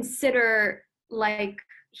consider like,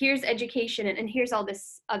 here's education and here's all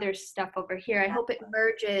this other stuff over here. I hope it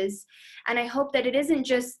merges, and I hope that it isn't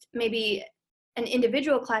just maybe an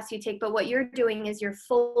individual class you take, but what you're doing is you're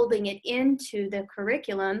folding it into the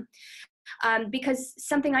curriculum. Because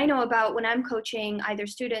something I know about when I'm coaching either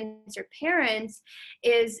students or parents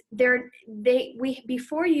is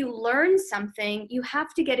before you learn something, you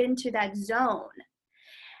have to get into that zone.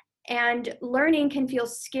 And learning can feel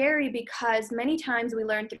scary because many times we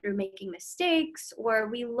learn through making mistakes, or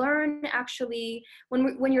we learn actually,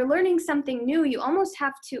 when you're learning something new, you almost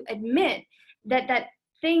have to admit that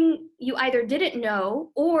thing you either didn't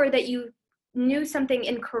know or that you knew something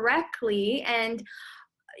incorrectly and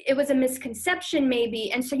it was a misconception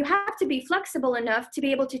maybe. And so you have to be flexible enough to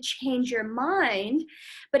be able to change your mind.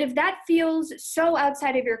 But if that feels so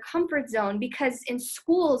outside of your comfort zone, because in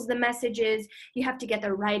schools, the message is you have to get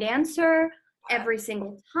the right answer every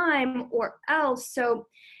single time or else. So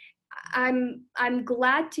I'm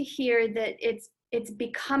glad to hear that it's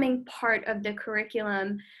becoming part of the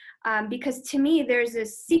curriculum, because to me, there's a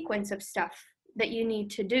sequence of stuff that you need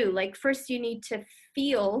to do. Like first you need to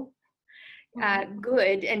feel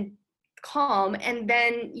good and calm, and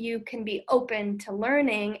then you can be open to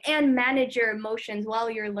learning and manage your emotions while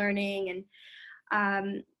you're learning.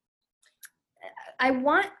 And I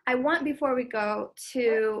want before we go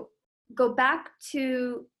to go back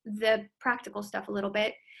to the practical stuff a little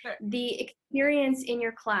bit. Sure. The experience in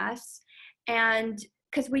your class, and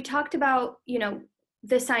because we talked about, you know,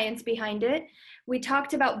 the science behind it. We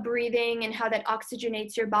talked about breathing and how that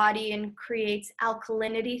oxygenates your body and creates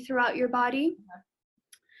alkalinity throughout your body.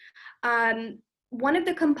 One of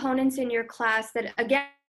the components in your class that, again,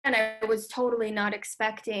 I was totally not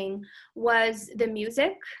expecting was the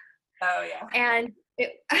music. Oh, yeah. And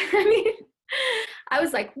I mean, I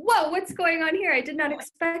was like, whoa, what's going on here? I did not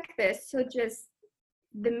expect this. So just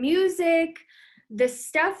the music, the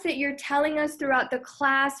stuff that you're telling us throughout the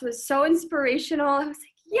class was so inspirational. I was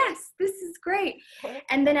like, yes, this is great.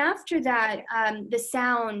 And then after that, the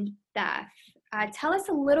sound bath. Tell us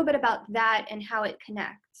a little bit about that and how it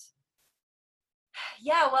connects.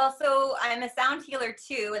 Yeah, well, so I'm a sound healer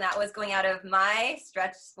too, and that was going out of my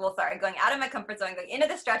going out of my comfort zone, going into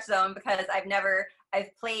the stretch zone because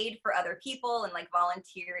I've played for other people and like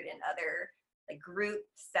volunteered in other like group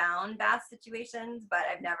sound bath situations, but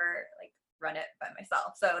I've never like run it by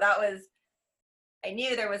myself. So I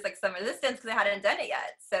knew there was like some resistance because I hadn't done it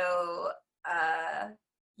yet. So,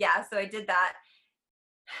 yeah, so I did that.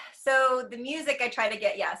 So the music I try to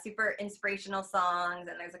get, yeah, super inspirational songs,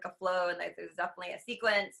 and there's like a flow, and there's definitely a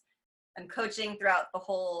sequence. I'm coaching throughout the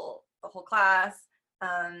whole class.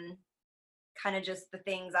 Kind of just the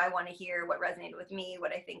things I want to hear, what resonated with me,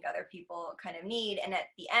 what I think other people kind of need, and at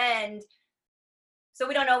the end, so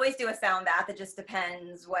we don't always do a sound bath. It just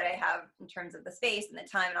depends what I have in terms of the space and the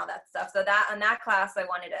time and all that stuff. So that on that class, I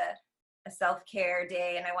wanted a self-care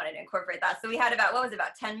day, and I wanted to incorporate that. So we had about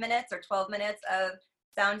 10 minutes or 12 minutes of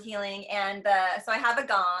sound healing. And so I have a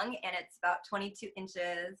gong, and it's about 22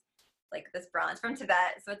 inches, like this bronze from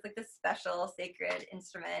Tibet. So it's like this special sacred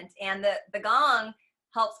instrument. And the gong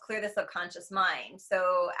helps clear the subconscious mind.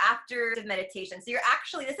 So after meditation, so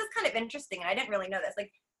this is kind of interesting, and I didn't really know this,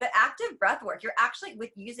 like the active breath work, you're actually with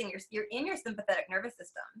using you're in your sympathetic nervous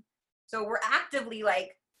system. So we're actively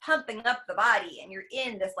like pumping up the body, and you're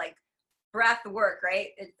in this like breath work, right?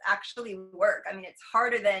 It's actually work. I mean, it's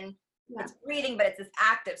harder than it's breathing, but it's this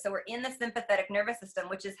active. So we're in the sympathetic nervous system,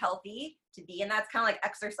 which is healthy to be. And that's kind of like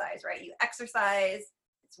exercise, right? You exercise,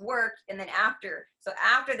 it's work. And then after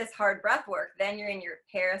this hard breath work, then you're in your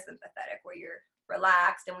parasympathetic where you're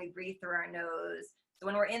relaxed and we breathe through our nose. So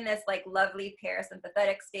when we're in this like lovely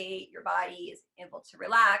parasympathetic state, your body is able to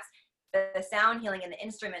relax. The sound healing and the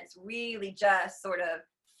instruments really just sort of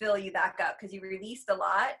fill you back up because you released a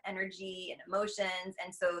lot, energy and emotions.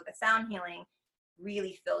 And so the sound healing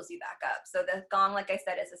really fills you back up. So the gong, like I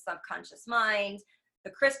said, is a subconscious mind.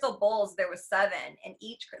 The crystal bowls, there was 7, and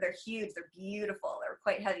they're huge, they're beautiful, they're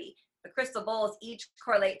quite heavy. The crystal bowls each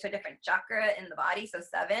correlate to a different chakra in the body, so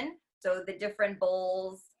 7. So the different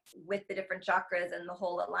bowls with the different chakras and the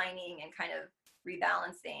whole aligning and kind of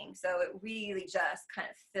rebalancing. So it really just kind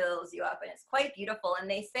of fills you up, and it's quite beautiful. And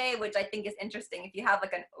they say, which I think is interesting, if you have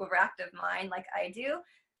like an overactive mind like I do,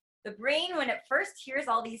 the brain, when it first hears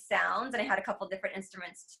all these sounds, and I had a couple different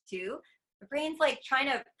instruments too, the brain's like trying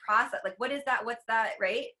to process, like, what is that? What's that?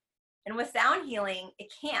 Right? And with sound healing,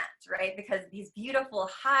 it can't, right? Because these beautiful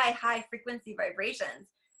high frequency vibrations.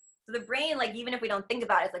 So the brain, like, even if we don't think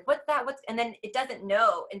about it, it's like, what's that? And then it doesn't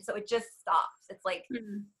know. And so it just stops. It's like,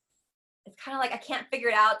 it's kind of like, I can't figure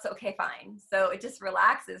it out. So, okay, fine. So it just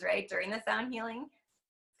relaxes, right? During the sound healing,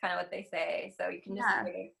 it's kind of what they say. So you can just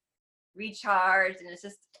like, recharge, and it's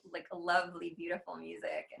just like a lovely, beautiful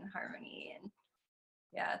music and harmony, and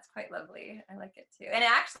yeah, it's quite lovely. I like it too. And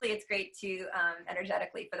actually it's great too,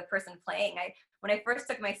 energetically for the person playing. When I first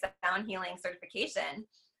took my sound healing certification,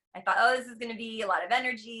 I thought, oh, this is going to be a lot of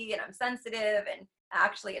energy and I'm sensitive, and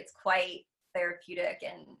actually it's quite therapeutic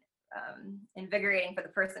and invigorating for the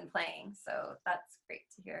person playing. So that's great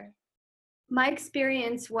to hear. My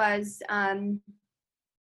experience was,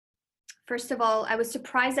 first of all, I was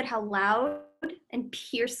surprised at how loud and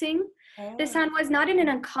piercing the sound was, not in an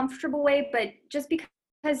uncomfortable way, but just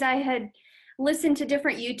because I had listened to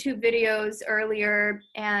different YouTube videos earlier,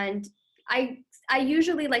 and I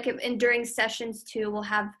usually, like, during sessions too, will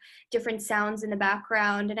have different sounds in the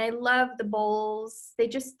background, and I love the bowls.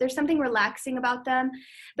 There's something relaxing about them,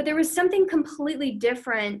 but there was something completely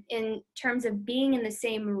different in terms of being in the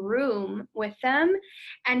same room with them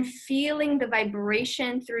and feeling the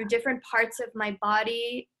vibration through different parts of my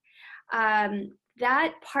body.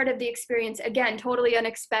 That part of the experience, again, totally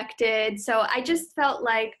unexpected. So I just felt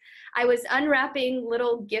like I was unwrapping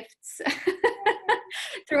little gifts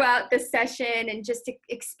throughout the session and just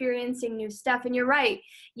experiencing new stuff. And you're right,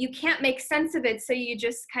 you can't make sense of it, so you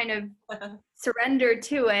just kind of surrender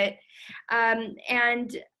to it.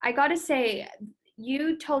 And I gotta say,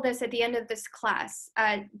 you told us at the end of this class,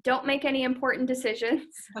 don't make any important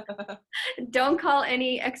decisions. Don't call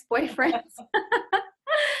any ex-boyfriends.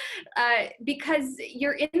 Because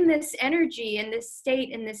you're in this energy, in this state,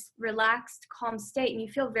 in this relaxed, calm state, and you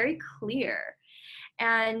feel very clear,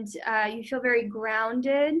 and you feel very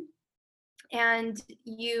grounded, and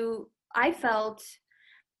I felt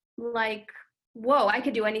like, whoa, I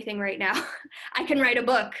could do anything right now. I can write a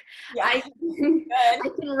book. Yeah. I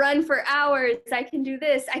can run for hours. I can do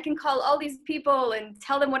this. I can call all these people and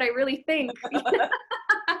tell them what I really think.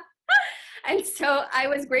 And so I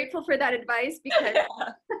was grateful for that advice, because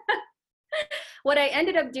what I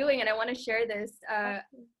ended up doing, and I want to share this,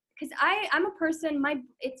 because I'm a person,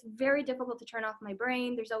 it's very difficult to turn off my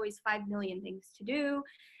brain. There's always 5 million things to do,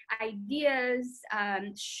 ideas,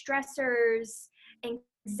 stressors,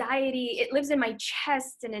 anxiety. It lives in my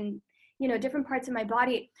chest and in, different parts of my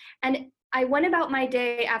body. And I went about my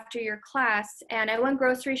day after your class, and I went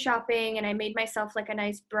grocery shopping, and I made myself like a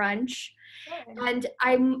nice brunch. Good. And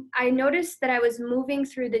I noticed that I was moving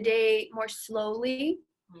through the day more slowly.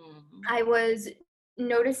 I was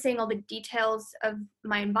noticing all the details of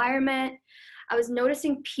my environment. I was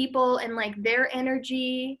noticing people and like their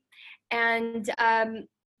energy. And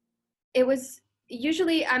it was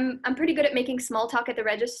usually, I'm pretty good at making small talk at the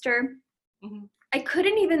register. Mhm. I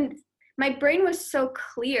couldn't even, my brain was so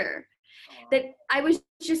clear that I was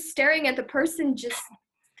just staring at the person, just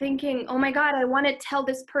thinking, oh my God, I want to tell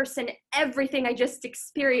this person everything I just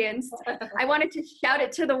experienced. I wanted to shout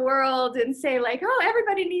it to the world and say like, oh,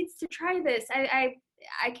 everybody needs to try this. I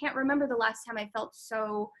can't remember the last time I felt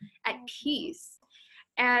so at peace.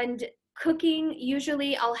 And cooking,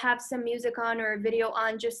 usually I'll have some music on or a video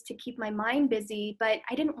on just to keep my mind busy, but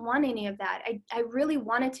I didn't want any of that. I really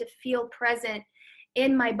wanted to feel present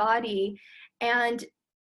in my body, and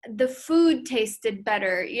the food tasted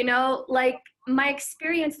better, like my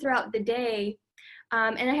experience throughout the day.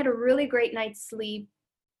 And I had a really great night's sleep.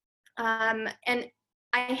 And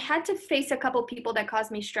I had to face a couple people that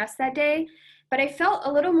caused me stress that day, but I felt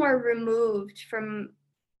a little more removed from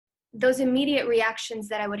those immediate reactions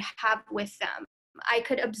that I would have with them. I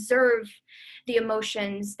could observe the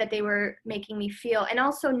emotions that they were making me feel, and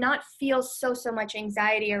also not feel so much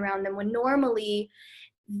anxiety around them, when normally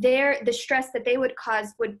the stress that they would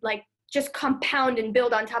cause would like just compound and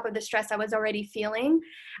build on top of the stress I was already feeling.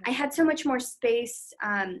 I had so much more space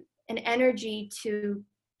and energy to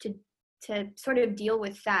sort of deal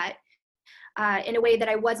with that in a way that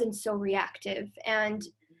I wasn't so reactive. And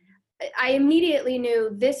I immediately knew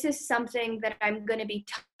this is something that I'm going to be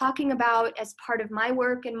talking about as part of my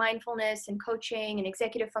work in mindfulness and coaching and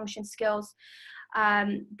executive function skills,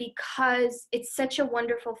 because it's such a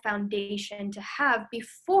wonderful foundation to have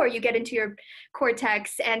before you get into your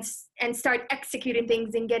cortex and start executing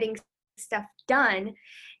things and getting stuff done.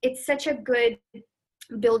 It's such a good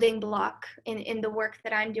building block in the work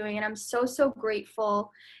that I'm doing. And I'm so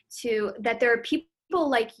grateful that there are people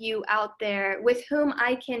like you out there with whom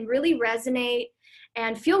I can really resonate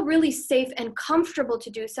and feel really safe and comfortable to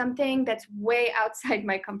do something that's way outside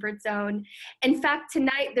my comfort zone. In fact,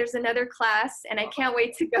 tonight there's another class and I can't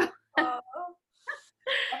wait to go.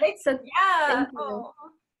 So yeah. Thank you.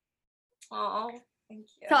 Oh, thank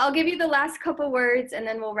you. So I'll give you the last couple words and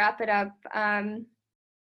then we'll wrap it up.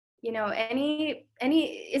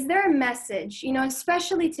 Is there a message,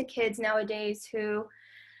 especially to kids nowadays who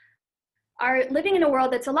are living in a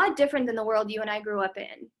world that's a lot different than the world you and I grew up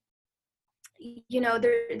in?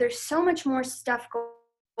 There's so much more stuff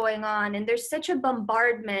going on, and there's such a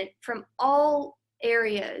bombardment from all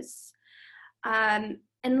areas. And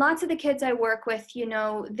lots of the kids I work with,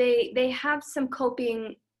 they have some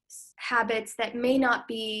coping habits that may not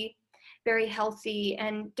be very healthy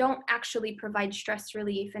and don't actually provide stress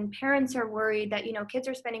relief. And parents are worried that, kids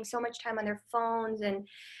are spending so much time on their phones, and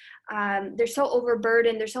they're so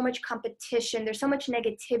overburdened. There's so much competition. There's so much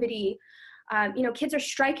negativity. Kids are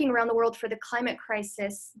striking around the world for the climate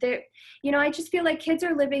crisis. I just feel like kids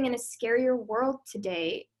are living in a scarier world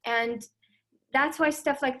today. And that's why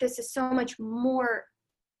stuff like this is so much more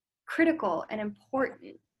critical and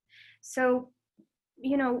important. So,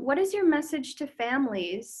 what is your message to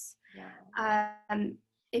families? Yeah.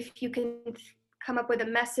 If you can come up with a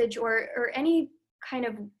message or any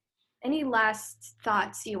last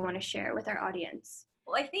thoughts you want to share with our audience?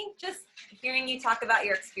 Well, I think just hearing you talk about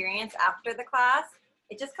your experience after the class,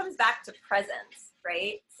 it just comes back to presence,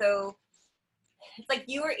 right? So it's like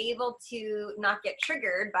you were able to not get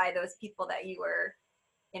triggered by those people that you were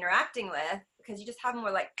interacting with because you just have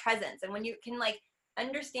more like presence. And when you can like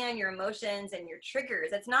understand your emotions and your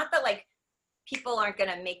triggers, it's not that like people aren't going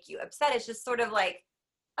to make you upset. It's just sort of like,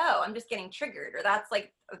 oh, I'm just getting triggered, or that's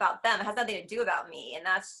like about them. It has nothing to do about me. And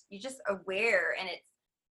that's, you're just aware, and it's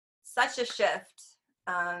such a shift.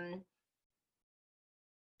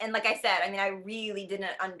 And like I said, I really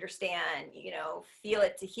didn't understand, feel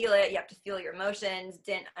it to heal it. You have to feel your emotions.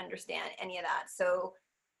 Didn't understand any of that. So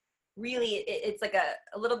really it's like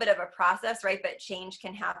a little bit of a process, right? But change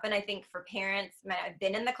can happen. I think for parents, I've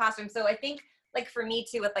been in the classroom. So I think like for me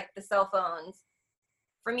too, with like the cell phones,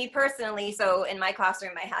 for me personally, so in my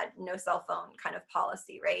classroom, I had no cell phone kind of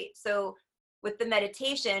policy, right? So with the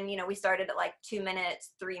meditation, we started at like 2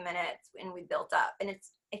 minutes, 3 minutes, and we built up. And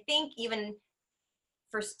it's, I think even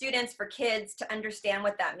for students, for kids to understand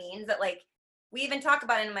what that means, that like, we even talk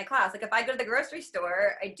about it in my class. Like if I go to the grocery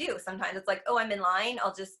store, I do sometimes. It's like, oh, I'm in line.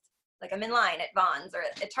 I'm in line at Vons or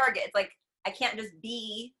at Target. It's like, I can't just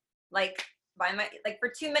be like by my, like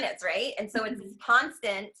for 2 minutes, right? And so it's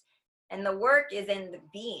constant, and the work is in the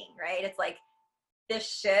being, right? It's like this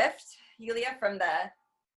shift, Yulia, from the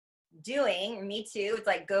doing, me too, it's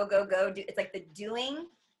like go, go, go, do. It's like the doing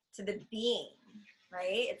to the being,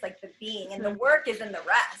 right? It's like the being, and the work is in the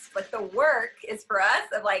rest. Like the work is for us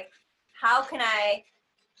of like, how can I,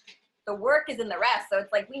 the work is in the rest. So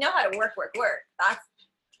it's like, we know how to work. That's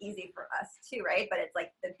easy for us too, right? But it's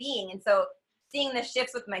like the being. And so seeing the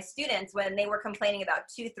shifts with my students when they were complaining about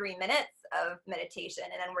 2-3 minutes of meditation,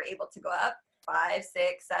 and then we're able to go up 5,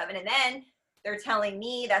 6, 7, and then they're telling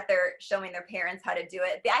me that they're showing their parents how to do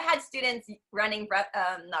it. I had students running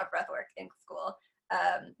not breath work in school,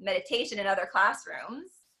 meditation in other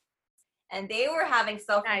classrooms, and they were having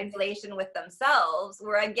self-regulation with themselves,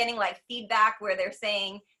 where I'm getting like feedback where they're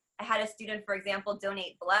saying, I had a student, for example,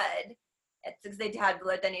 donate blood. It's because they had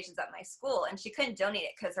blood donations at my school, and she couldn't donate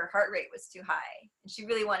it because her heart rate was too high, and she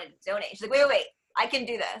really wanted to donate. She's like, wait, I can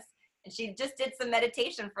do this. And she just did some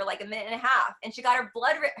meditation for like a minute and a half, and she got her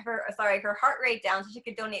her heart rate down so she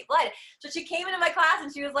could donate blood. So she came into my class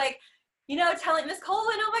and she was like, telling Miss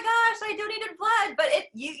Colvin, oh my gosh, I donated blood, but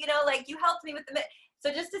you helped me with the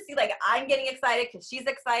so just to see, like, I'm getting excited because she's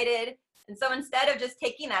excited. And so instead of just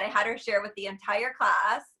taking that, I had her share with the entire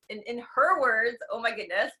class in her words. Oh my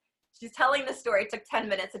goodness, she's telling the story. It took 10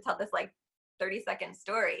 minutes to tell this like 30-second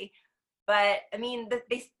story. But I mean,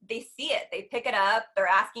 they see it, they pick it up. They're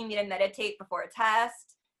asking me to meditate before a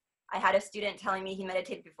test. I had a student telling me he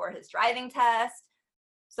meditated before his driving test.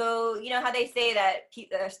 So you know how they say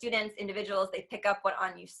that students, individuals, they pick up what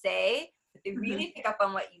on you say, but they really pick up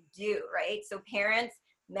on what you do, right? So parents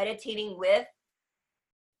meditating with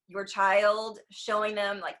your child, showing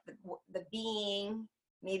them like the being,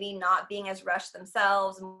 maybe not being as rushed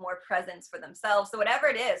themselves, more presence for themselves. So whatever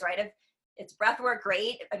it is, right? If it's breath work,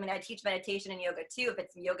 great. I mean, I teach meditation and yoga too. If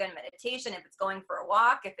it's yoga and meditation, if it's going for a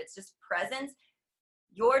walk, if it's just presence,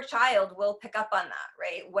 your child will pick up on that,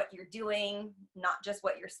 right? What you're doing, not just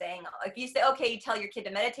what you're saying. If you say, okay, you tell your kid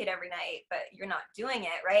to meditate every night, but you're not doing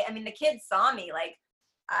it, right? I mean, the kids saw me, like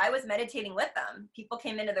I was meditating with them. People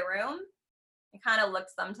came into the room. I kind of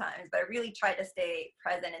looked sometimes, but I really tried to stay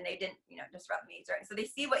present, and they didn't, disrupt me. Right? So they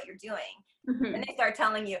see what you're doing, and they start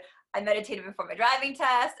telling you, I meditated before my driving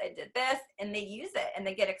test, I did this, and they use it, and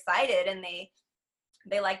they get excited, and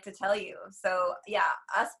they like to tell you. So yeah,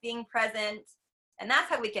 us being present, and that's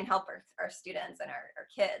how we can help our students and our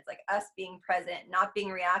kids, like us being present, not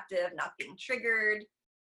being reactive, not being triggered,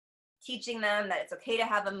 teaching them that it's okay to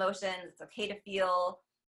have emotions, it's okay to feel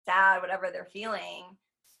sad, whatever they're feeling.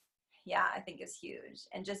 Yeah, I think is huge.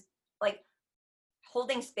 And just like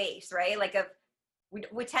holding space, right? Like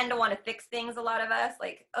we tend to want to fix things, a lot of us,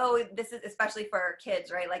 like, oh, this is, especially for our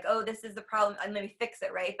kids, right? Like, oh, this is the problem, and let me fix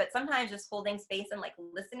it, right? But sometimes just holding space and like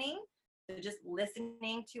listening, so just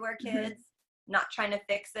listening to our kids, not trying to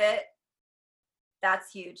fix it,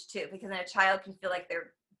 that's huge too, because then a child can feel like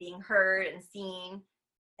they're being heard and seen,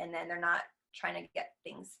 and then they're not trying to get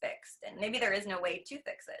things fixed. And maybe there is no way to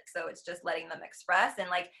fix it. So it's just letting them express, and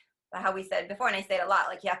like how we said before, and I say it a lot,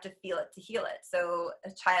 like you have to feel it to heal it. So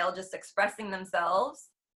a child just expressing themselves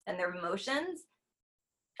and their emotions,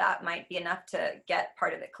 that might be enough to get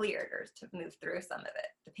part of it cleared, or to move through some of it,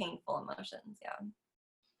 the painful emotions. Yeah.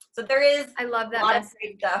 So there is, I love that, a lot of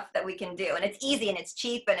great stuff that we can do, and it's easy and it's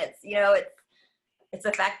cheap and it's, it's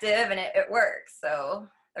effective and it works. So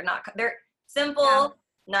they're simple,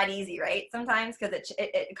 not easy, right? Sometimes, because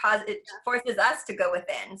it forces us to go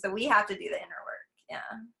within. So we have to do the inner work. Yeah.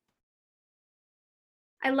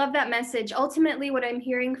 I love that message. Ultimately, what I'm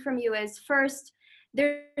hearing from you is, first,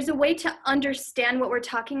 there's a way to understand what we're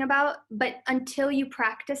talking about, but until you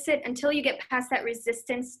practice it, until you get past that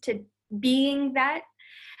resistance to being that,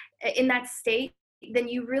 in that state, then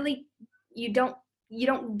you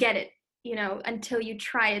don't get it, until you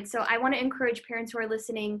try it. So I want to encourage parents who are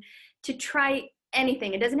listening to try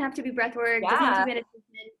anything. It doesn't have to be breath work, doesn't have to be meditation.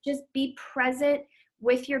 Just be present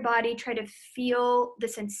with your body, try to feel the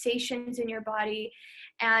sensations in your body.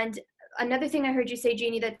 And another thing I heard you say,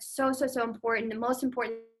 Jeannie, that's so, so, so important, the most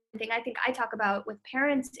important thing I think I talk about with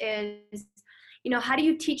parents is, how do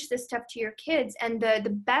you teach this stuff to your kids? And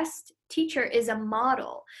the best teacher is a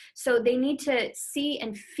model. So they need to see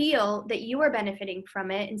and feel that you are benefiting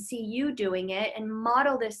from it, and see you doing it, and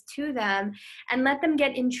model this to them, and let them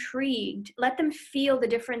get intrigued. Let them feel the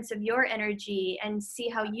difference of your energy and see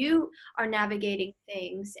how you are navigating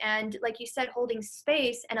things. And like you said, holding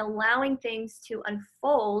space and allowing things to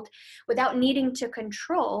unfold without needing to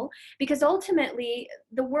control, because ultimately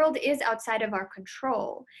the world is outside of our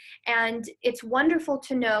control. And it's wonderful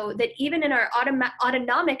to know that even in our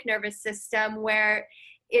autonomic nervous system, where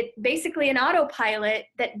it basically an autopilot,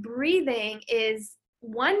 that breathing is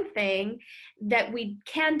one thing that we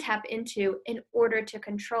can tap into in order to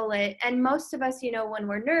control it. And most of us, when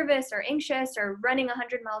we're nervous or anxious or running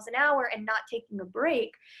 100 miles an hour and not taking a break,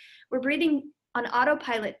 we're breathing on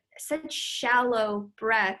autopilot, such shallow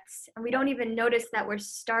breaths, and we don't even notice that we're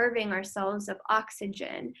starving ourselves of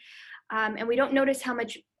oxygen. And we don't notice how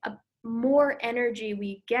much more energy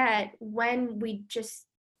we get when we just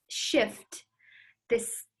shift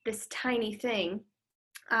this tiny thing.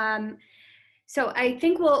 So I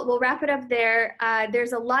think we'll wrap it up there.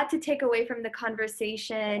 There's a lot to take away from the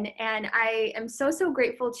conversation, and I am so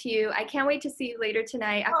grateful to you. I can't wait to see you later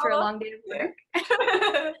tonight after a long day of work.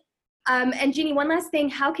 And Jeannie, one last thing,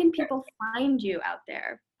 how can people find you out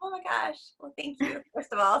there? Oh my gosh. Well, thank you,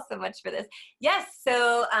 first of all, so much for this. Yes,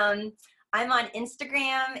 so I'm on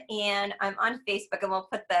Instagram and I'm on Facebook, and we'll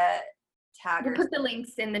put the tag. We'll put the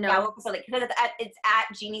links in the notes. Yeah, we'll put the link. It's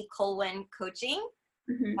at Jeannie Colwin Coaching.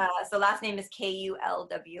 Mm-hmm. So last name is Kulwin,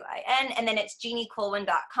 and then it's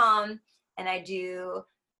jeanniecolwin.com, and I do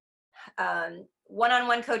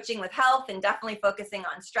one-on-one coaching with health, and definitely focusing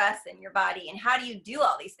on stress and your body and how do you do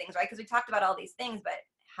all these things, right? Because we talked about all these things,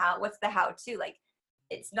 but what's the how-to? Like,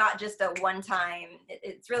 it's not just a one-time,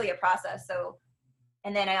 it's really a process. So,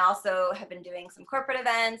 and then I also have been doing some corporate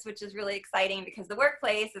events, which is really exciting because the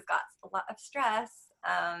workplace has got a lot of stress.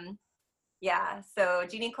 Yeah, so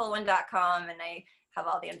jeanniecolwin.com, and I have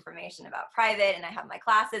all the information about private, and I have my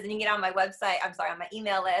classes, and you can get on my website, on my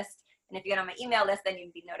email list. And if you get on my email list, then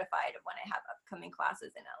you'd be notified of when I have upcoming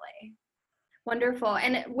classes in LA. Wonderful.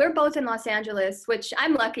 And we're both in Los Angeles, which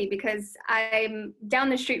I'm lucky because I'm down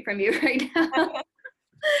the street from you right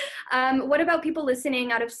now. What about people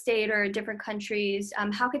listening out of state or different countries?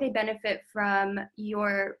 How could they benefit from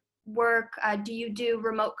your work? Do you do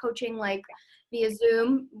remote coaching, like via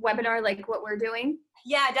Zoom webinar, like what we're doing?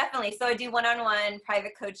 Yeah, definitely. So I do one-on-one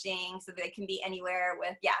private coaching so that it can be anywhere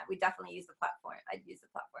we definitely use the platform. I'd use the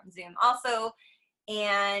platform Zoom also.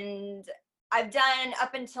 And I've done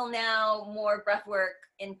up until now more breath work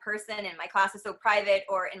in person in my classes, so private,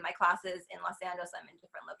 or in my classes in Los Angeles. I'm in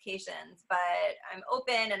different locations, but I'm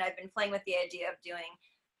open, and I've been playing with the idea of doing,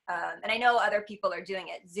 and I know other people are doing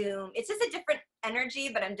it, Zoom. It's just a different energy,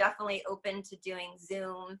 but I'm definitely open to doing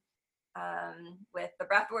Zoom with the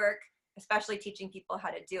breath work, especially teaching people how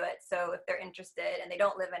to do it. So if they're interested and they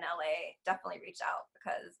don't live in LA, definitely reach out,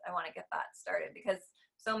 because I want to get that started, because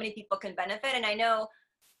so many people can benefit. And I know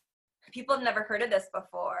people have never heard of this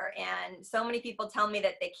before, and so many people tell me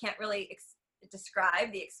that they can't really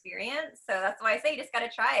describe the experience. So that's why I say you just got to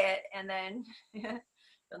try it, and then you'll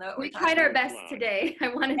know what we tried our best today. I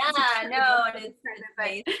wanted to it's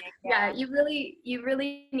amazing. Yeah, you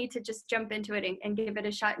really need to just jump into it and give it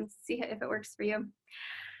a shot and see if it works for you.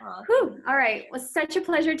 Whew. All right. Well, such a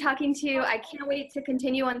pleasure talking to you. I can't wait to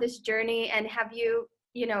continue on this journey and have you,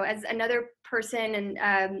 as another person,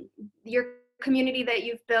 and your community that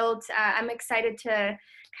you've built. I'm excited to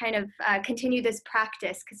kind of continue this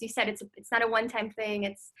practice, because you said it's not a one-time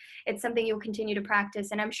thing. It's something you'll continue to practice,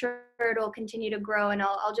 and I'm sure it'll continue to grow, and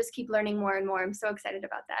I'll just keep learning more and more. I'm so excited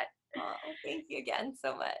about that. Oh, thank you again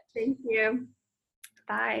so much. Thank you.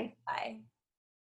 Bye. Bye.